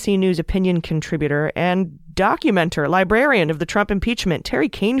 NBC News opinion contributor, and documenter, librarian of the Trump impeachment, Terry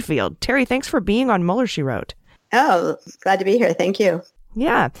Canfield. Terry, thanks for being on Mueller, She Wrote. Oh, glad to be here. Thank you.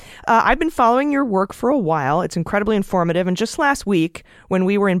 Yeah. I've been following your work for a while. It's incredibly informative. And just last week, when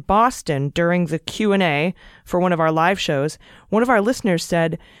we were in Boston during the Q&A for one of our live shows, one of our listeners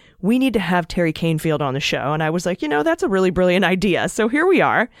said, we need to have Terry Canfield on the show. And I was like, that's a really brilliant idea. So here we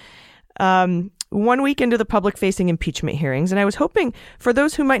are. 1 week into the public-facing impeachment hearings, and I was hoping, for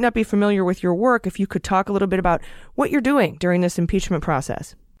those who might not be familiar with your work, if you could talk a little bit about what you're doing during this impeachment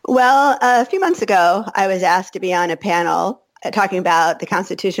process. Well, a few months ago, I was asked to be on a panel talking about the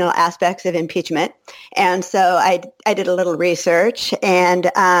constitutional aspects of impeachment, and so I did a little research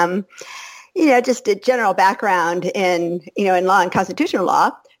and, just a general background in law and constitutional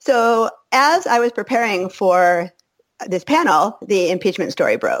law. So as I was preparing for this panel, the impeachment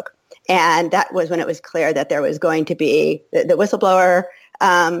story broke. And that was when it was clear that there was going to be the whistleblower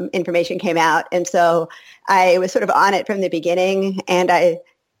information came out. And so I was sort of on it from the beginning, and I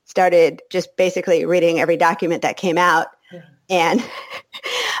started just basically reading every document that came out. And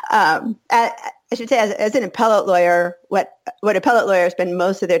I should say, as an appellate lawyer, what appellate lawyers spend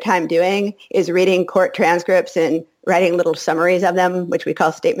most of their time doing is reading court transcripts and writing little summaries of them, which we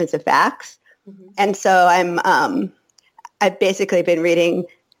call statements of facts. Mm-hmm. And so I've basically been reading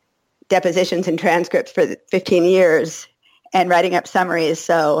depositions and transcripts for 15 years and writing up summaries.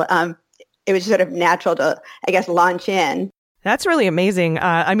 So it was sort of natural to, I guess, launch in. That's really amazing.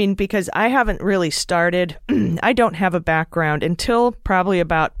 Because I haven't really started, I don't have a background until probably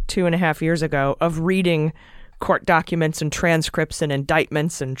about 2.5 years ago of reading court documents and transcripts and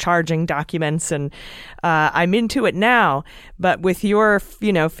indictments and charging documents. And I'm into it now. But with your,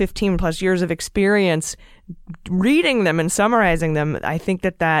 15 plus years of experience reading them and summarizing them, I think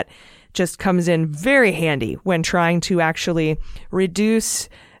that just comes in very handy when trying to actually reduce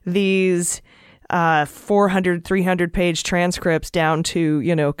these 400, 300-page transcripts down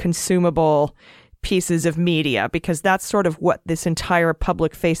to, consumable pieces of media, because that's sort of what this entire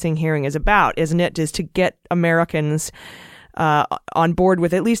public-facing hearing is about, isn't it? Is to get Americans on board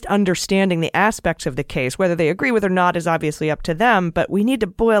with at least understanding the aspects of the case. Whether they agree with or not is obviously up to them, but we need to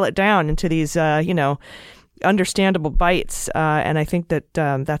boil it down into these, understandable bites. And I think that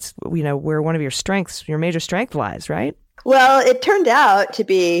that's, where one of your major strength lies, right? Well, it turned out to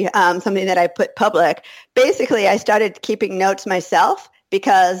be something that I put public. Basically, I started keeping notes myself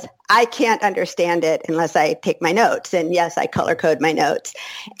because I can't understand it unless I take my notes. And yes, I color code my notes.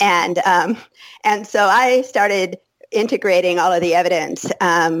 And so I started integrating all of the evidence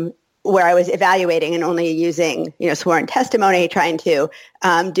where I was evaluating and only using, sworn testimony, trying to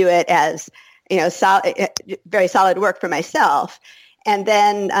do it as very solid work for myself. And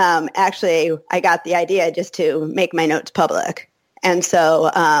then actually I got the idea just to make my notes public. And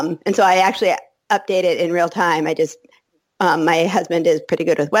so I actually update it in real time. My husband is pretty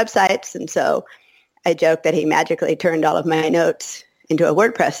good with websites. And so I joke that he magically turned all of my notes into a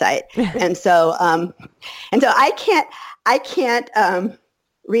WordPress site. and so I can't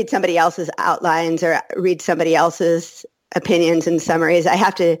read somebody else's outlines or read somebody else's opinions and summaries. I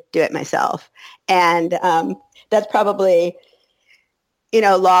have to do it myself. And that's probably,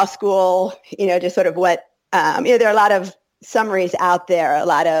 law school, just sort of what, there are a lot of summaries out there, a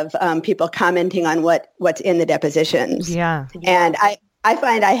lot of people commenting on what's in the depositions. Yeah. And I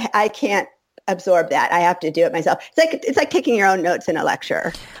find I can't absorb that. I have to do it myself. It's like taking your own notes in a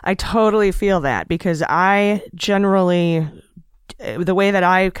lecture. I totally feel that, because I generally, the way that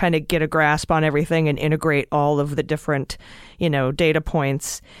I kind of get a grasp on everything and integrate all of the different, data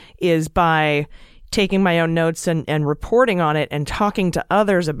points is by taking my own notes and reporting on it and talking to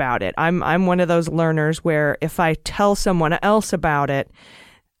others about it. I'm one of those learners where if I tell someone else about it,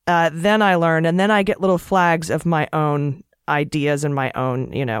 then I learn, and then I get little flags of my own ideas and my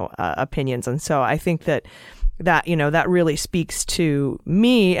own, opinions. And so I think that really speaks to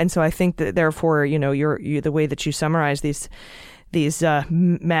me. And so I think that therefore, the way that you summarize these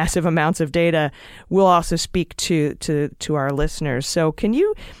massive amounts of data will also speak to our listeners. So can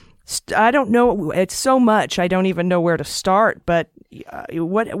you, I don't know, it's so much, I don't even know where to start, but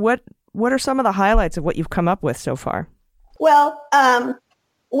what are some of the highlights of what you've come up with so far? Well,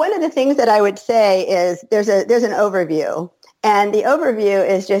 one of the things that I would say is there's an overview, and the overview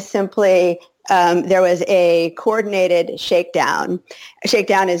is just simply there was a coordinated shakedown. A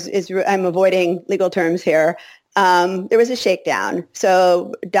shakedown is I'm avoiding legal terms here. There was a shakedown.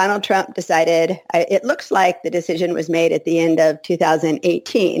 So Donald Trump decided, it looks like the decision was made at the end of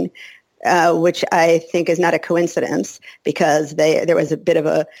 2018, which I think is not a coincidence, because there was a bit of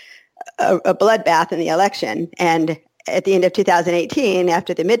a bloodbath in the election. And at the end of 2018,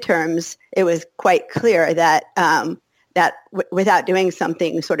 after the midterms, it was quite clear that without doing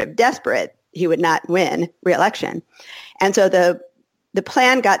something sort of desperate, he would not win re-election. And so the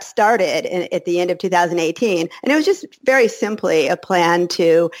plan got started at the end of 2018, and it was just very simply a plan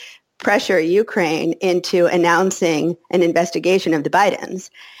to pressure Ukraine into announcing an investigation of the Bidens.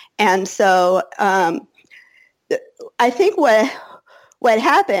 And so I think what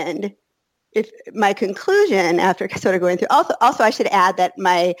happened, if my conclusion after sort of going through, also I should add that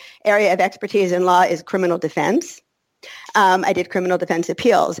my area of expertise in law is criminal defense. I did criminal defense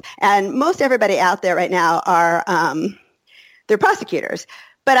appeals, and most everybody out there right now are they're prosecutors,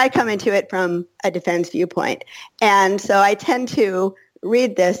 but I come into it from a defense viewpoint. And so I tend to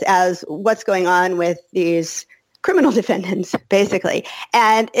read this as what's going on with these criminal defendants, basically.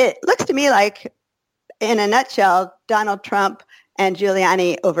 And it looks to me like, in a nutshell, Donald Trump and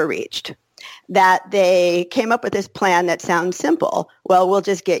Giuliani overreached, that they came up with this plan that sounds simple. Well, we'll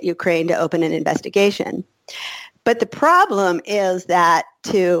just get Ukraine to open an investigation. But the problem is that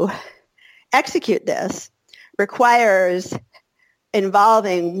to execute this requires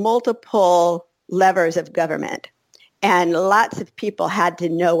involving multiple levers of government. And lots of people had to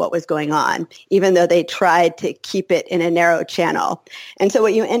know what was going on, even though they tried to keep it in a narrow channel. And so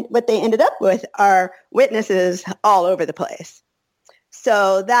what they ended up with are witnesses all over the place.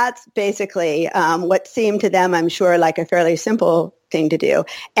 So that's basically what seemed to them, I'm sure, like a fairly simple thing to do.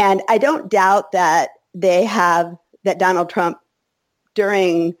 And I don't doubt that that Donald Trump,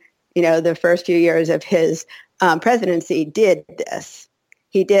 during the first few years of his presidency, did this.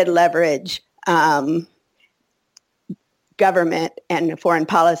 He did leverage government and foreign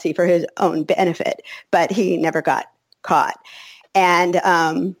policy for his own benefit, but he never got caught. And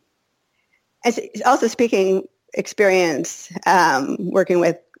also speaking experience working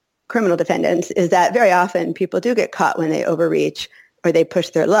with criminal defendants is that very often people do get caught when they overreach or they push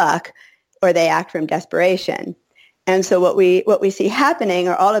their luck or they act from desperation. And so what we see happening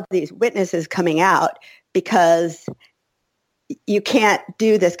are all of these witnesses coming out, because you can't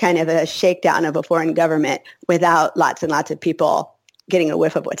do this kind of a shakedown of a foreign government without lots and lots of people getting a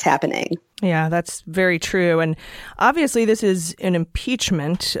whiff of what's happening. Yeah, that's very true. And obviously this is an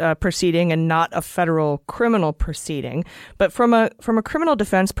impeachment proceeding and not a federal criminal proceeding. But from a criminal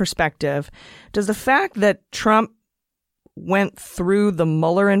defense perspective, does the fact that Trump went through the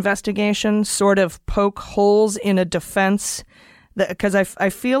Mueller investigation sort of poke holes in a defense? Because I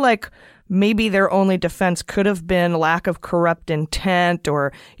feel like maybe their only defense could have been lack of corrupt intent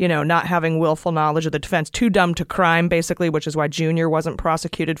or, not having willful knowledge of the defense, too dumb to crime, basically, which is why Junior wasn't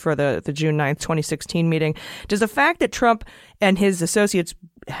prosecuted for the June 9th, 2016 meeting. Does the fact that Trump and his associates,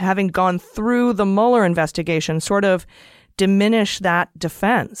 having gone through the Mueller investigation, sort of diminish that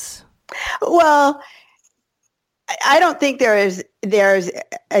defense? Well, I don't think there's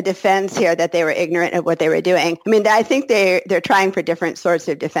a defense here that they were ignorant of what they were doing. I mean, I think they're trying for different sorts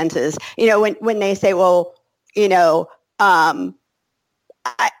of defenses. When they say, well, I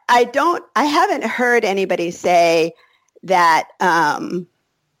haven't heard anybody say that. I've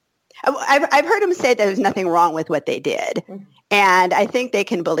heard them say that there's nothing wrong with what they did. And I think they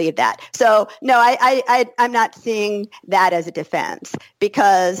can believe that. So, no, I'm not seeing that as a defense,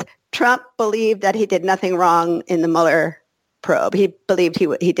 because Trump believed that he did nothing wrong in the Mueller probe. He believed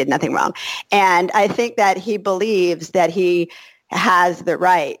he did nothing wrong. And I think that he believes that he has the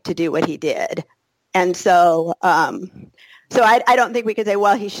right to do what he did. And so I don't think we could say,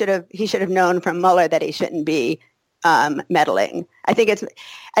 well, he should have known from Mueller that he shouldn't be meddling. I think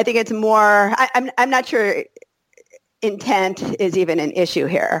it's more. I'm not sure intent is even an issue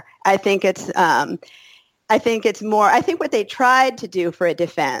here. I think it's more. I think what they tried to do for a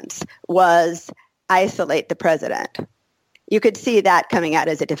defense was isolate the president. You could see that coming out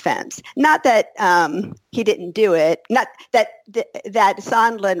as a defense. Not that he didn't do it. Not that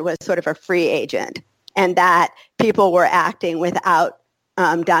Sondland was sort of a free agent, and that people were acting without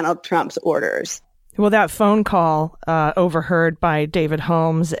Donald Trump's orders. Well, that phone call overheard by David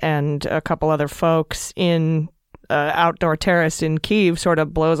Holmes and a couple other folks in outdoor terrace in Kyiv sort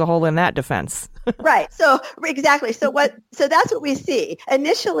of blows a hole in that defense. Right. So exactly. So that's what we see.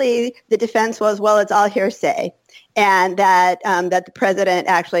 Initially, the defense was, well, it's all hearsay, and that the president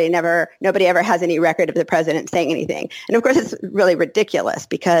actually nobody ever has any record of the president saying anything. And of course, it's really ridiculous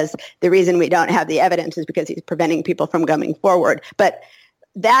because the reason we don't have the evidence is because he's preventing people from coming forward. But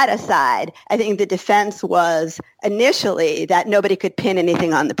that aside, I think the defense was initially that nobody could pin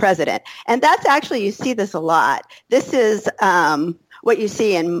anything on the president. And that's actually, you see this a lot. This is what you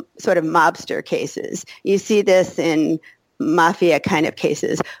see in sort of mobster cases. You see this in mafia kind of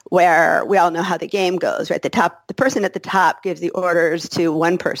cases where we all know how the game goes, right? The person at the top gives the orders to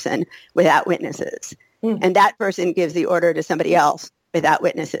one person without witnesses. And that person gives the order to somebody else without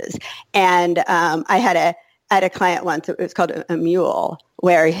witnesses. And I had a client once, it was called a mule,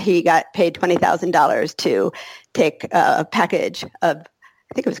 where he got paid $20,000 to take a package of,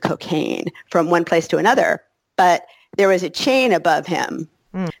 I think it was cocaine, from one place to another. But there was a chain above him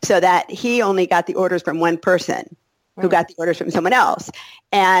so that he only got the orders from one person who got the orders from someone else.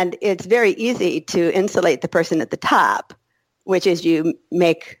 And it's very easy to insulate the person at the top, which is you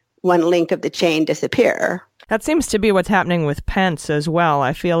make one link of the chain disappear. That seems to be what's happening with Pence as well.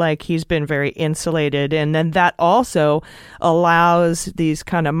 I feel like he's been very insulated. And then that also allows these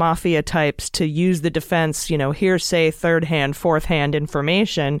kind of mafia types to use the defense, hearsay, third hand, fourth hand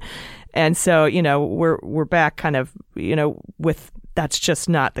information. And so, we're back kind of, with that's just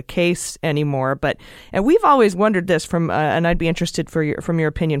not the case anymore. And we've always wondered this and I'd be interested from your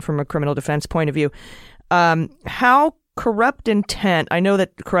opinion from a criminal defense point of view, how corrupt intent, I know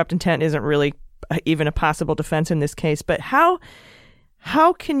that corrupt intent isn't really even a possible defense in this case, but how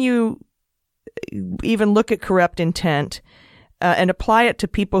can you even look at corrupt intent and apply it to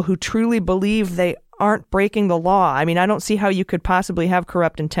people who truly believe they aren't breaking the law? I mean, I don't see how you could possibly have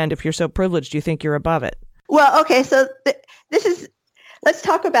corrupt intent if you're so privileged you think you're above it. Well, okay, so let's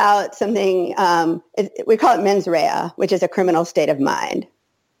talk about something, we call it mens rea, which is a criminal state of mind.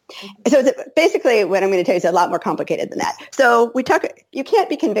 So basically what I'm going to tell you is a lot more complicated than that. So you can't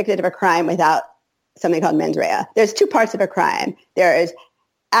be convicted of a crime without something called mens rea. There's two parts of a crime. There is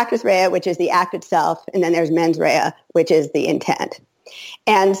actus rea, which is the act itself, and then there's mens rea, which is the intent.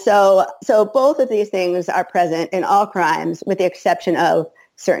 And so both of these things are present in all crimes, with the exception of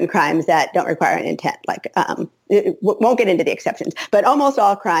certain crimes that don't require an intent. Like, won't get into the exceptions, but almost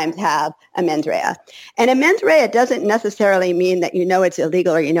all crimes have a mens rea. And a mens rea doesn't necessarily mean that it's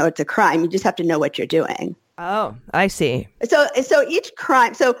illegal or it's a crime. You just have to know what you're doing. Oh, I see. So each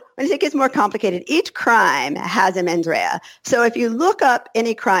crime, so when it gets more complicated, each crime has a mens rea. So if you look up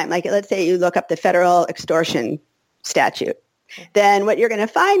any crime, like let's say you look up the federal extortion statute, then what you're going to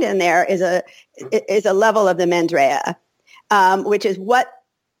find in there is a level of the mens rea, which is what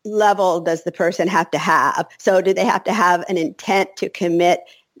level does the person have to have? So do they have to have an intent to commit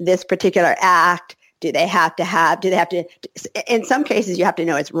this particular act? Do they have to, in some cases you have to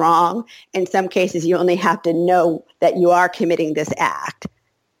know it's wrong. In some cases you only have to know that you are committing this act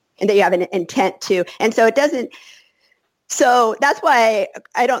and that you have an intent to. And so so that's why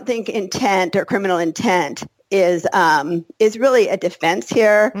I don't think intent or criminal intent is really a defense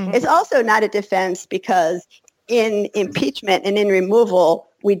here. Mm-hmm. It's also not a defense because in impeachment and in removal,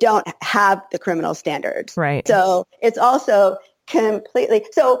 we don't have the criminal standards. Right. So it's also completely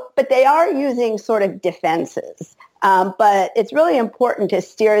but they are using sort of defenses. But it's really important to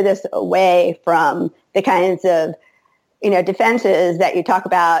steer this away from the kinds of, defenses that you talk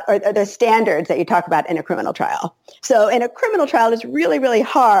about or the standards that you talk about in a criminal trial. So in a criminal trial, it's really, really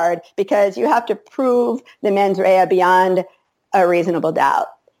hard because you have to prove the mens rea beyond a reasonable doubt.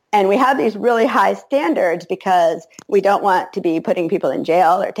 And we have these really high standards because we don't want to be putting people in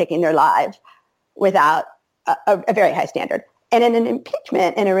jail or taking their lives without a very high standard. And in an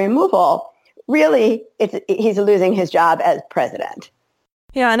impeachment and a removal, really, he's losing his job as president.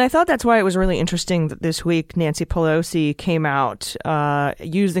 Yeah, and I thought that's why it was really interesting that this week Nancy Pelosi came out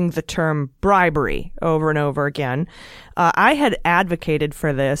using the term bribery over and over again. I had advocated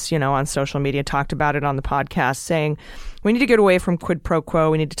for this, on social media, talked about it on the podcast, saying we need to get away from quid pro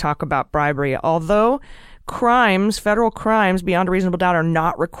quo. We need to talk about bribery. Although federal crimes beyond a reasonable doubt are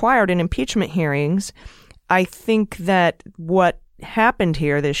not required in impeachment hearings, I think that what happened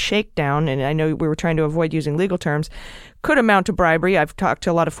here, this shakedown, and I know we were trying to avoid using legal terms, could amount to bribery. I've talked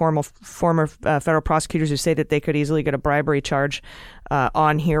to a lot of former federal prosecutors who say that they could easily get a bribery charge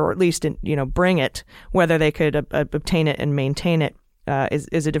on here, or at least bring it. Whether they could obtain it and maintain it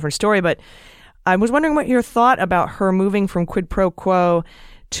is a different story. But I was wondering what your thought about her moving from quid pro quo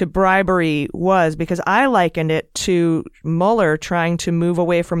to bribery was, because I likened it to Mueller trying to move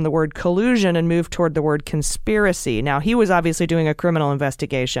away from the word collusion and move toward the word conspiracy. Now, he was obviously doing a criminal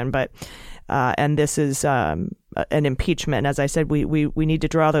investigation, but and this is an impeachment. As I said, we need to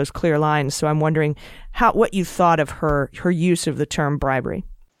draw those clear lines. So I'm wondering what you thought of her use of the term bribery.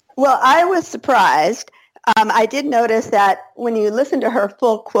 Well, I was surprised. I did notice that when you listen to her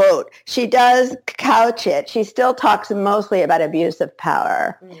full quote, she does couch it. She still talks mostly about abuse of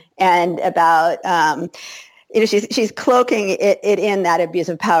power and about, she's cloaking it in that abuse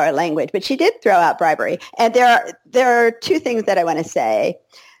of power language. But she did throw out bribery. And there are two things that I want to say.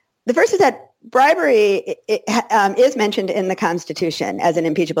 The first is that bribery is mentioned in the Constitution as an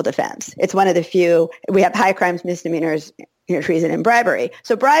impeachable defense. It's one of the few. We have high crimes, misdemeanors, treason, and bribery.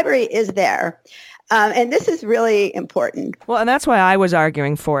 So bribery is there. And this is really important. Well, and that's why I was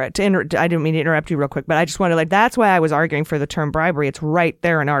arguing for it. I didn't mean to interrupt you real quick, but I just wanted that's why I was arguing for the term bribery. It's right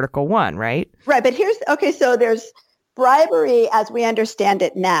there in Article 1, right? Right. But so there's bribery as we understand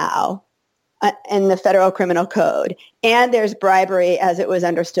it now in the Federal Criminal Code, and there's bribery as it was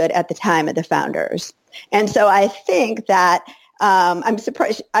understood at the time of the founders. And so I think that I'm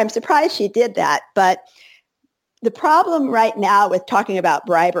surprised she did that, but the problem right now with talking about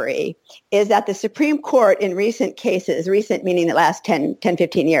bribery is that the Supreme Court in recent cases, recent meaning the last 10,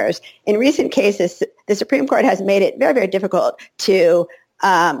 15 years, in recent cases, the Supreme Court has made it very, very difficult to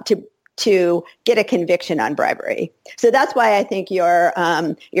get a conviction on bribery. So that's why I think your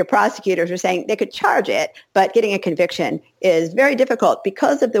prosecutors are saying they could charge it, but getting a conviction is very difficult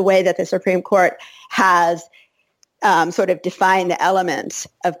because of the way that the Supreme Court has sort of defined the elements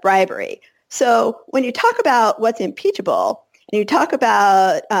of bribery. So when you talk about what's impeachable, and you talk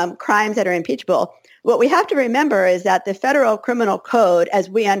about crimes that are impeachable, what we have to remember is that the Federal Criminal Code, as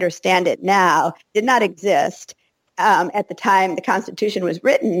we understand it now, did not exist at the time the Constitution was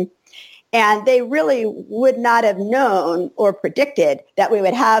written. And they really would not have known or predicted that we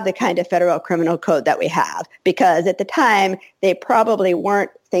would have the kind of Federal Criminal Code that we have, because at the time, they probably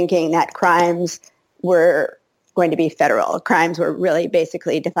weren't thinking that crimes were going to be federal. Crimes were really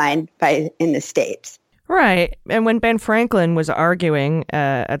basically defined in the states. Right. And when Ben Franklin was arguing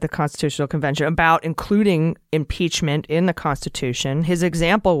at the Constitutional Convention about including impeachment in the Constitution, his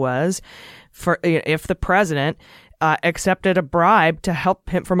example was if the president accepted a bribe to help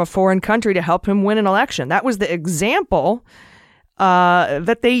him from a foreign country to help him win an election. That was the example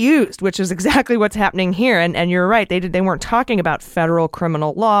that they used, which is exactly what's happening here. And you're right. They weren't talking about federal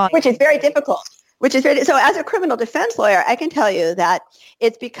criminal law. Which is very difficult. So as a criminal defense lawyer, I can tell you that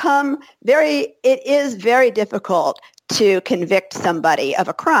it is very difficult to convict somebody of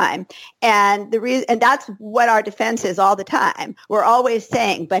a crime. And and that's what our defense is all the time. We're always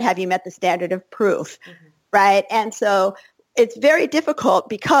saying, but have you met the standard of proof? Mm-hmm. Right. And so it's very difficult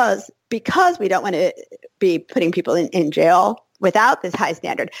because we don't want to be putting people in jail without this high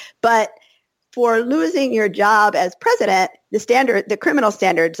standard. But for losing your job as president, the criminal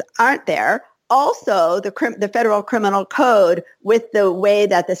standards aren't there. Also, the Federal Criminal Code, with the way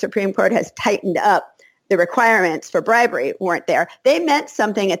that the Supreme Court has tightened up the requirements for bribery, weren't there. They meant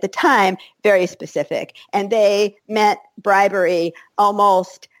something at the time very specific, and they meant bribery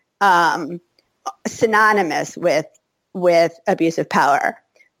almost synonymous with abuse of power.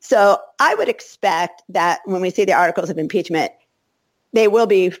 So I would expect that when we see the articles of impeachment, they will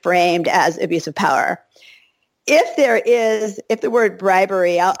be framed as abuse of power. If the word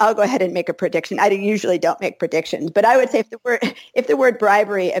bribery, I'll go ahead and make a prediction. I usually don't make predictions, but I would say if the word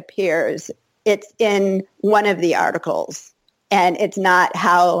bribery appears, it's in one of the articles, and it's not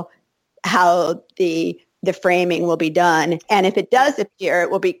how the framing will be done. And if it does appear, it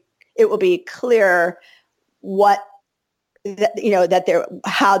will be clear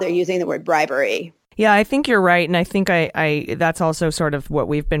how they're using the word bribery. Yeah, I think you're right, and I think I that's also sort of what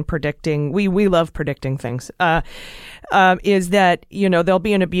we've been predicting. We love predicting things. Is that, there'll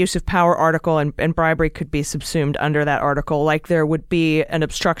be an abuse of power article, and bribery could be subsumed under that article, like there would be an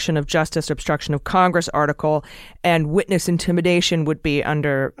obstruction of justice, obstruction of Congress article, and witness intimidation would be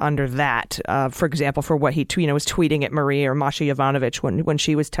under that. For example, for what he was tweeting at Marie or Masha Yovanovitch when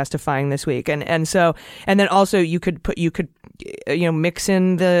she was testifying this week, and then also you could mix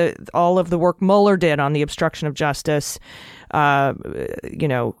in all of the work Mueller did on the obstruction of justice,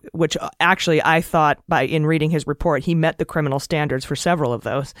 which actually I thought in reading his report, he met the criminal standards for several of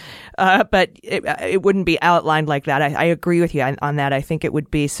those. But it wouldn't be outlined like that. I agree with you on that. I think it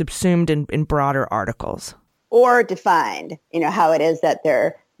would be subsumed in broader articles. Or defined, how it is that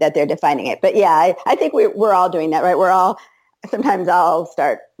they're defining it. But yeah, I think we're all doing that, right? Sometimes I'll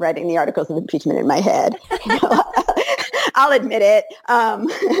start writing the articles of impeachment in my head. I'll admit it.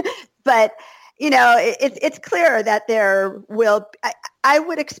 But, it's clear that there will, I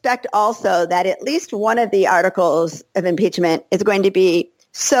would expect also that at least one of the articles of impeachment is going to be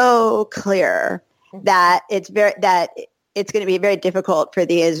so clear that it's going to be very difficult for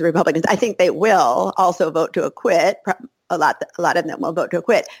these Republicans. I think they will also vote to acquit. A lot of them will vote to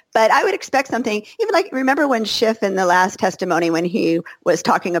acquit. But I would expect something, even like, remember when Schiff in the last testimony, when he was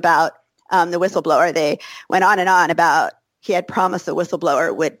talking about the whistleblower, they went on and on about he had promised the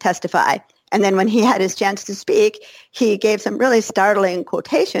whistleblower would testify. And then when he had his chance to speak, he gave some really startling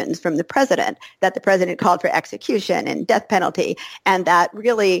quotations from the president, that the president called for execution and death penalty, and that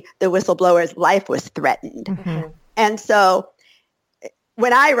really the whistleblower's life was threatened. Mm-hmm. And so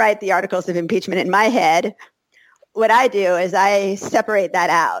when I write the articles of impeachment in my head, what I do is I separate that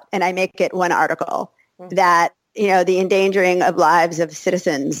out and I make it one article that, the endangering of lives of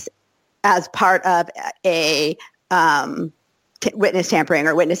citizens as part of a witness tampering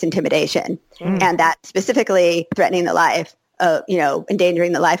or witness intimidation, and that specifically threatening the life of,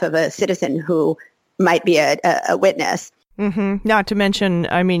 endangering the life of a citizen who might be a witness. Mm-hmm. Not to mention,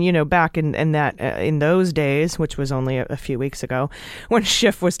 back in those days, which was only a few weeks ago, when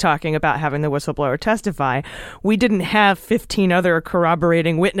Schiff was talking about having the whistleblower testify, we didn't have 15 other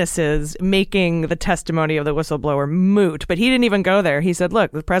corroborating witnesses making the testimony of the whistleblower moot. But he didn't even go there. He said,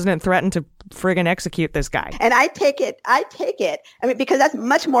 look, the president threatened to friggin' execute this guy. And I take it, because that's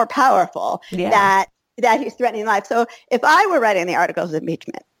much more powerful that he's threatening life. So if I were writing the articles of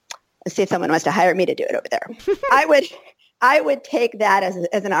impeachment, let's see if someone wants to hire me to do it over there, I would take that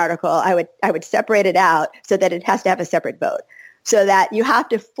as an article. I would separate it out so that it has to have a separate vote, so that you have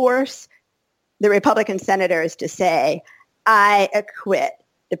to force the Republican senators to say, I acquit.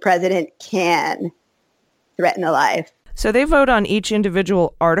 The president can threaten the life. So they vote on each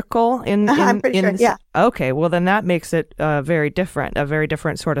individual article I'm pretty sure, yeah. Okay, well then that makes it a very different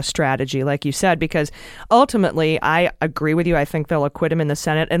sort of strategy, like you said, because ultimately I agree with you. I think they'll acquit him in the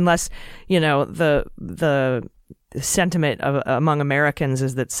Senate unless, the sentiment among Americans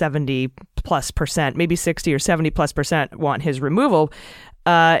is that 70+%, maybe 60 or 70+% want his removal.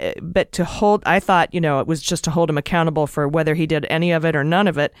 But I thought, it was just to hold him accountable for whether he did any of it or none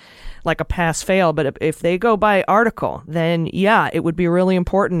of it, like a pass fail. But if they go by article, then yeah, it would be really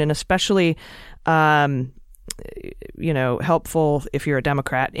important, and especially, helpful if you're a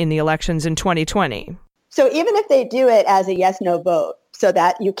Democrat in the elections in 2020. So even if they do it as a yes/no vote, so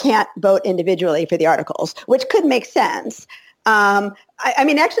that you can't vote individually for the articles, which could make sense.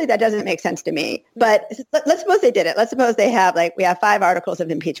 Actually, that doesn't make sense to me. But let's suppose they did it. Let's suppose we have 5 articles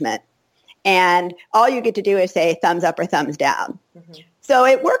of impeachment, and all you get to do is say thumbs up or thumbs down. Mm-hmm. So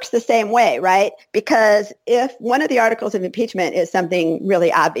it works the same way, right? Because if one of the articles of impeachment is something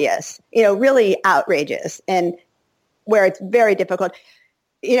really obvious, really outrageous, and where it's very difficult.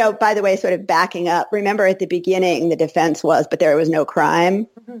 By the way, sort of backing up, remember at the beginning, the defense was, but there was no crime.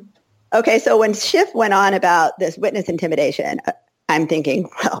 Mm-hmm. Okay, so when Schiff went on about this witness intimidation, I'm thinking,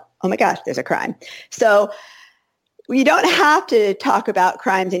 well, oh my gosh, there's a crime. So you don't have to talk about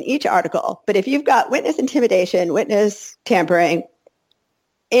crimes in each article, but if you've got witness intimidation, witness tampering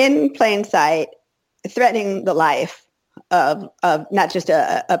in plain sight, threatening the life of not just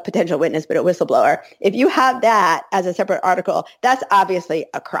a potential witness, but a whistleblower, if you have that as a separate article, that's obviously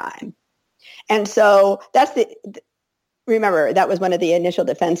a crime. And so remember, that was one of the initial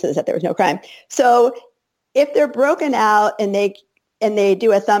defenses, that there was no crime. So if they're broken out and they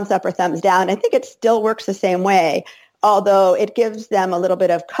do a thumbs up or thumbs down, I think it still works the same way, although it gives them a little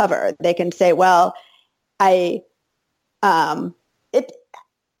bit of cover. They can say, well,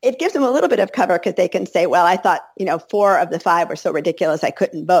 it gives them a little bit of cover because they can say, well, I thought, 4 of the 5 were so ridiculous I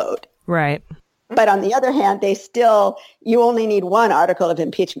couldn't vote. Right. But on the other hand, you only need one article of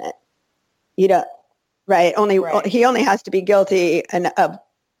impeachment. Right. He only has to be guilty of,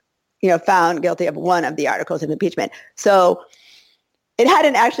 found guilty of one of the articles of impeachment. So it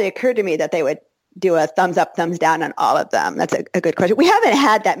hadn't actually occurred to me that they would do a thumbs up, thumbs down on all of them. That's a good question. We haven't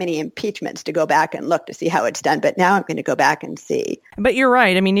had that many impeachments to go back and look to see how it's done, but now I'm going to go back and see. But you're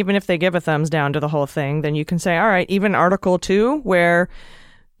right. I mean, even if they give a thumbs down to the whole thing, then you can say, all right, even Article 2, where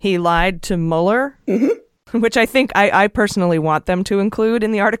he lied to Mueller, which I think I personally want them to include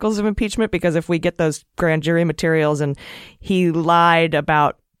in the articles of impeachment, because if we get those grand jury materials and he lied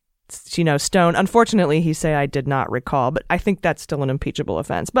about Stone. Unfortunately, he say I did not recall, but I think that's still an impeachable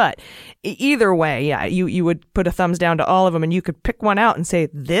offense. But either way, yeah, you would put a thumbs down to all of them, and you could pick one out and say,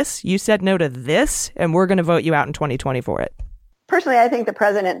 this, you said no to this, and we're going to vote you out in 2020 for it. Personally, I think the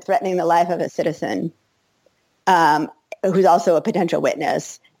president threatening the life of a citizen who's also a potential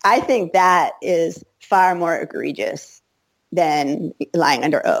witness, I think that is far more egregious than lying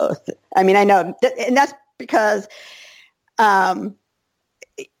under oath. I mean, I know, and that's because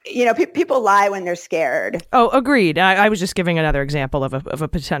people lie when they're scared. Oh, agreed. I was just giving another example of a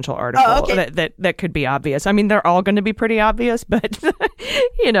potential article that could be obvious. I mean, they're all going to be pretty obvious, but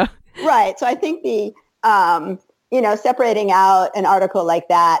Right. So I think the separating out an article like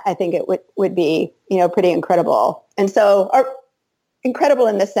that, I think it would be pretty incredible. And so, incredible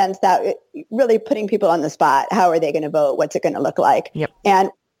in the sense that really putting people on the spot. How are they going to vote? What's it going to look like? Yep.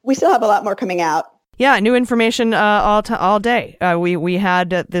 And we still have a lot more coming out. Yeah, new information all day. We had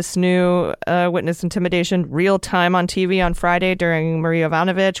this new witness intimidation real time on TV on Friday during Marie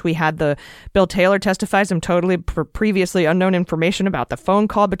Yovanovitch. We had the Bill Taylor testifies some totally previously unknown information about the phone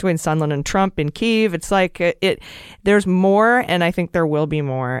call between Sondland and Trump in Kyiv. It's like there's more, and I think there will be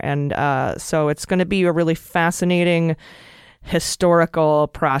more. And so it's going to be a really fascinating historical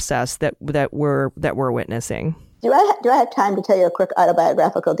process that we're witnessing. Do I have time to tell you a quick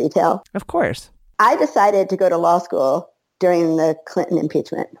autobiographical detail? Of course. I decided to go to law school during the Clinton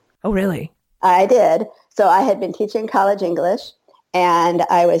impeachment. Oh, really? I did. So I had been teaching college English, and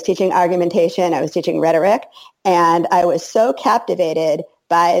I was teaching argumentation. I was teaching rhetoric, and I was so captivated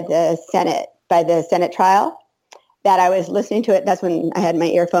by the Senate trial that I was listening to it. That's when I had my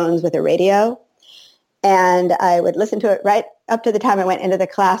earphones with a radio, and I would listen to it right up to the time I went into the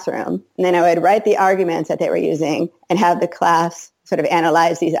classroom. And then I would write the arguments that they were using and have the class sort of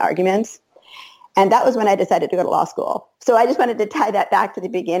analyze these arguments. And that was when I decided to go to law school. So I just wanted to tie that back to the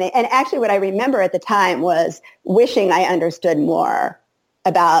beginning. And actually what I remember at the time was wishing I understood more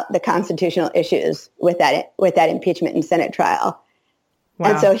about the constitutional issues with that impeachment and Senate trial.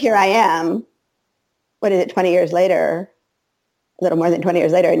 Wow. And so here I am, 20 years later, a little more than 20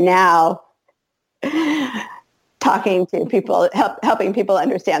 years later, now talking to people, helping people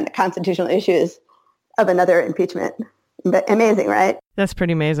understand the constitutional issues of another impeachment. But amazing, right? That's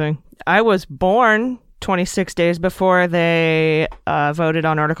pretty amazing. I was born 26 days before they voted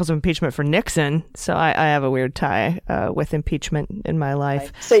on articles of impeachment for Nixon. So I have a weird tie with impeachment in my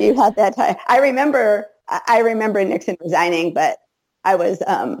life. So you had that tie. I remember Nixon resigning, but I was,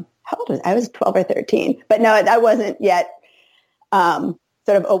 how old was I? I was 12 or 13. But no, I wasn't yet sort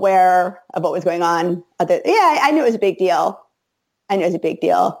of aware of what was going on. I knew it was a big deal.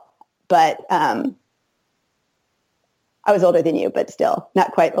 But I was older than you, but still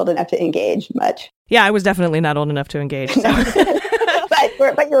not quite old enough to engage much. Yeah, I was definitely not old enough to engage. So.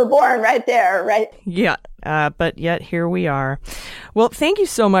 but you were born right there, right? Yeah, but yet here we are. Well, thank you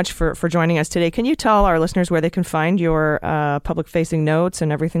so much for joining us today. Can you tell our listeners where they can find your public-facing notes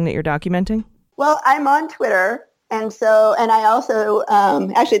and everything that you're documenting? Well, I'm on Twitter, and I also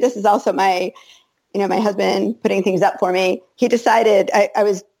actually this is also my husband putting things up for me. He decided I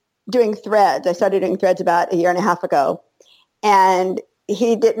was doing threads. I started doing threads about a year and a half ago. And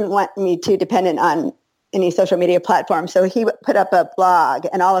he didn't want me too dependent on any social media platform. So he put up a blog,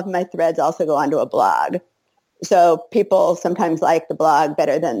 and all of my threads also go onto a blog. So people sometimes like the blog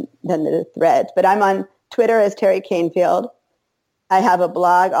better than the threads. But I'm on Twitter as Terry Canfield. I have a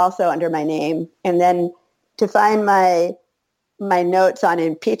blog also under my name. And then to find my notes on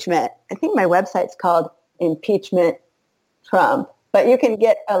impeachment, I think my website's called Impeachment Trump. But you can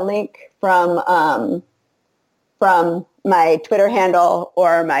get a link from my Twitter handle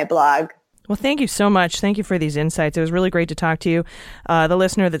or my blog. Well, thank you so much. Thank you for these insights. It was really great to talk to you. The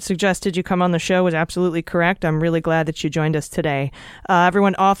listener that suggested you come on the show was absolutely correct. I'm really glad that you joined us today.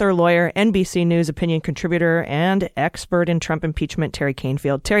 Everyone, author, lawyer, NBC News opinion contributor, and expert in Trump impeachment, Terry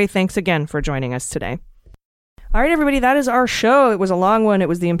Canfield. Terry, thanks again for joining us today. All right, everybody, that is our show. It was a long one. It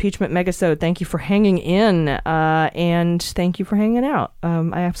was the impeachment megasode. Thank you for hanging in, and thank you for hanging out.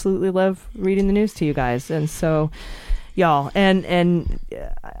 I absolutely love reading the news to you guys. And so y'all. And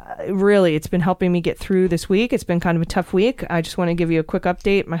really, it's been helping me get through this week. It's been kind of a tough week. I just want to give you a quick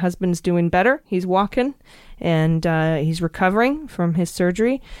update. My husband's doing better. He's walking, and he's recovering from his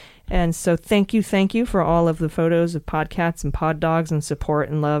surgery. And so thank you for all of the photos of podcasts and pod dogs and support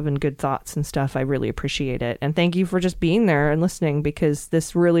and love and good thoughts and stuff. I really appreciate it. And thank you for just being there and listening, because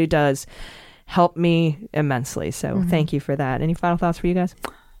this really does help me immensely. So thank you for that. Any final thoughts for you guys?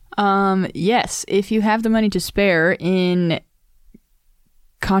 Yes. If you have the money to spare, in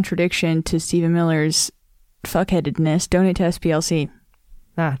contradiction to Stephen Miller's fuckheadedness, donate to SPLC.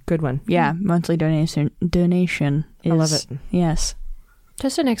 Ah, good one. Yeah, monthly donation is, I love it. Yes.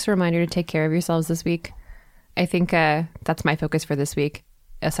 Just an extra reminder to take care of yourselves this week. I think that's my focus for this week,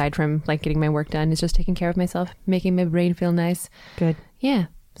 aside from like getting my work done, is just taking care of myself, making my brain feel nice. Good. Yeah.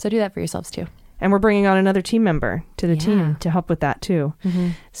 So do that for yourselves too. And we're bringing on another team member to the team to help with that too.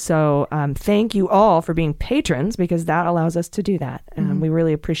 So thank you all for being patrons, because that allows us to do that. We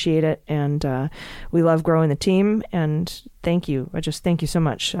really appreciate it. And we love growing the team. And thank you. Thank you so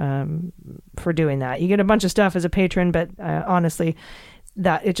much for doing that. You get a bunch of stuff as a patron, but honestly,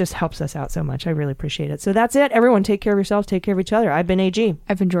 that it just helps us out so much. I really appreciate it. So that's it. Everyone, take care of yourselves. Take care of each other. I've been AG.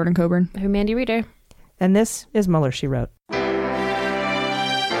 I've been Jordan Coburn. I'm Mandy Reeder. And this is Mueller, She Wrote.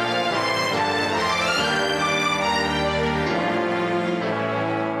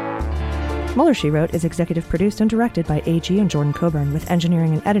 Mueller, She Wrote is executive produced and directed by AG and Jordan Coburn, with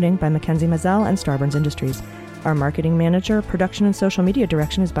engineering and editing by Mackenzie Mazzell and Starburns Industries. Our marketing manager, production, and social media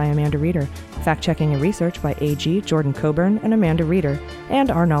direction is by Amanda Reeder. Fact-checking and research by AG, Jordan Coburn, and Amanda Reeder, and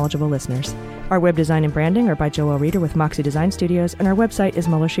our knowledgeable listeners. Our web design and branding are by Joel Reeder with Moxie Design Studios, and our website is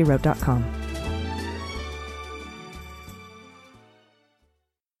MuellerSheWrote.com.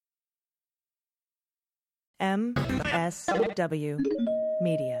 MSW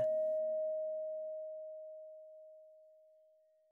Media.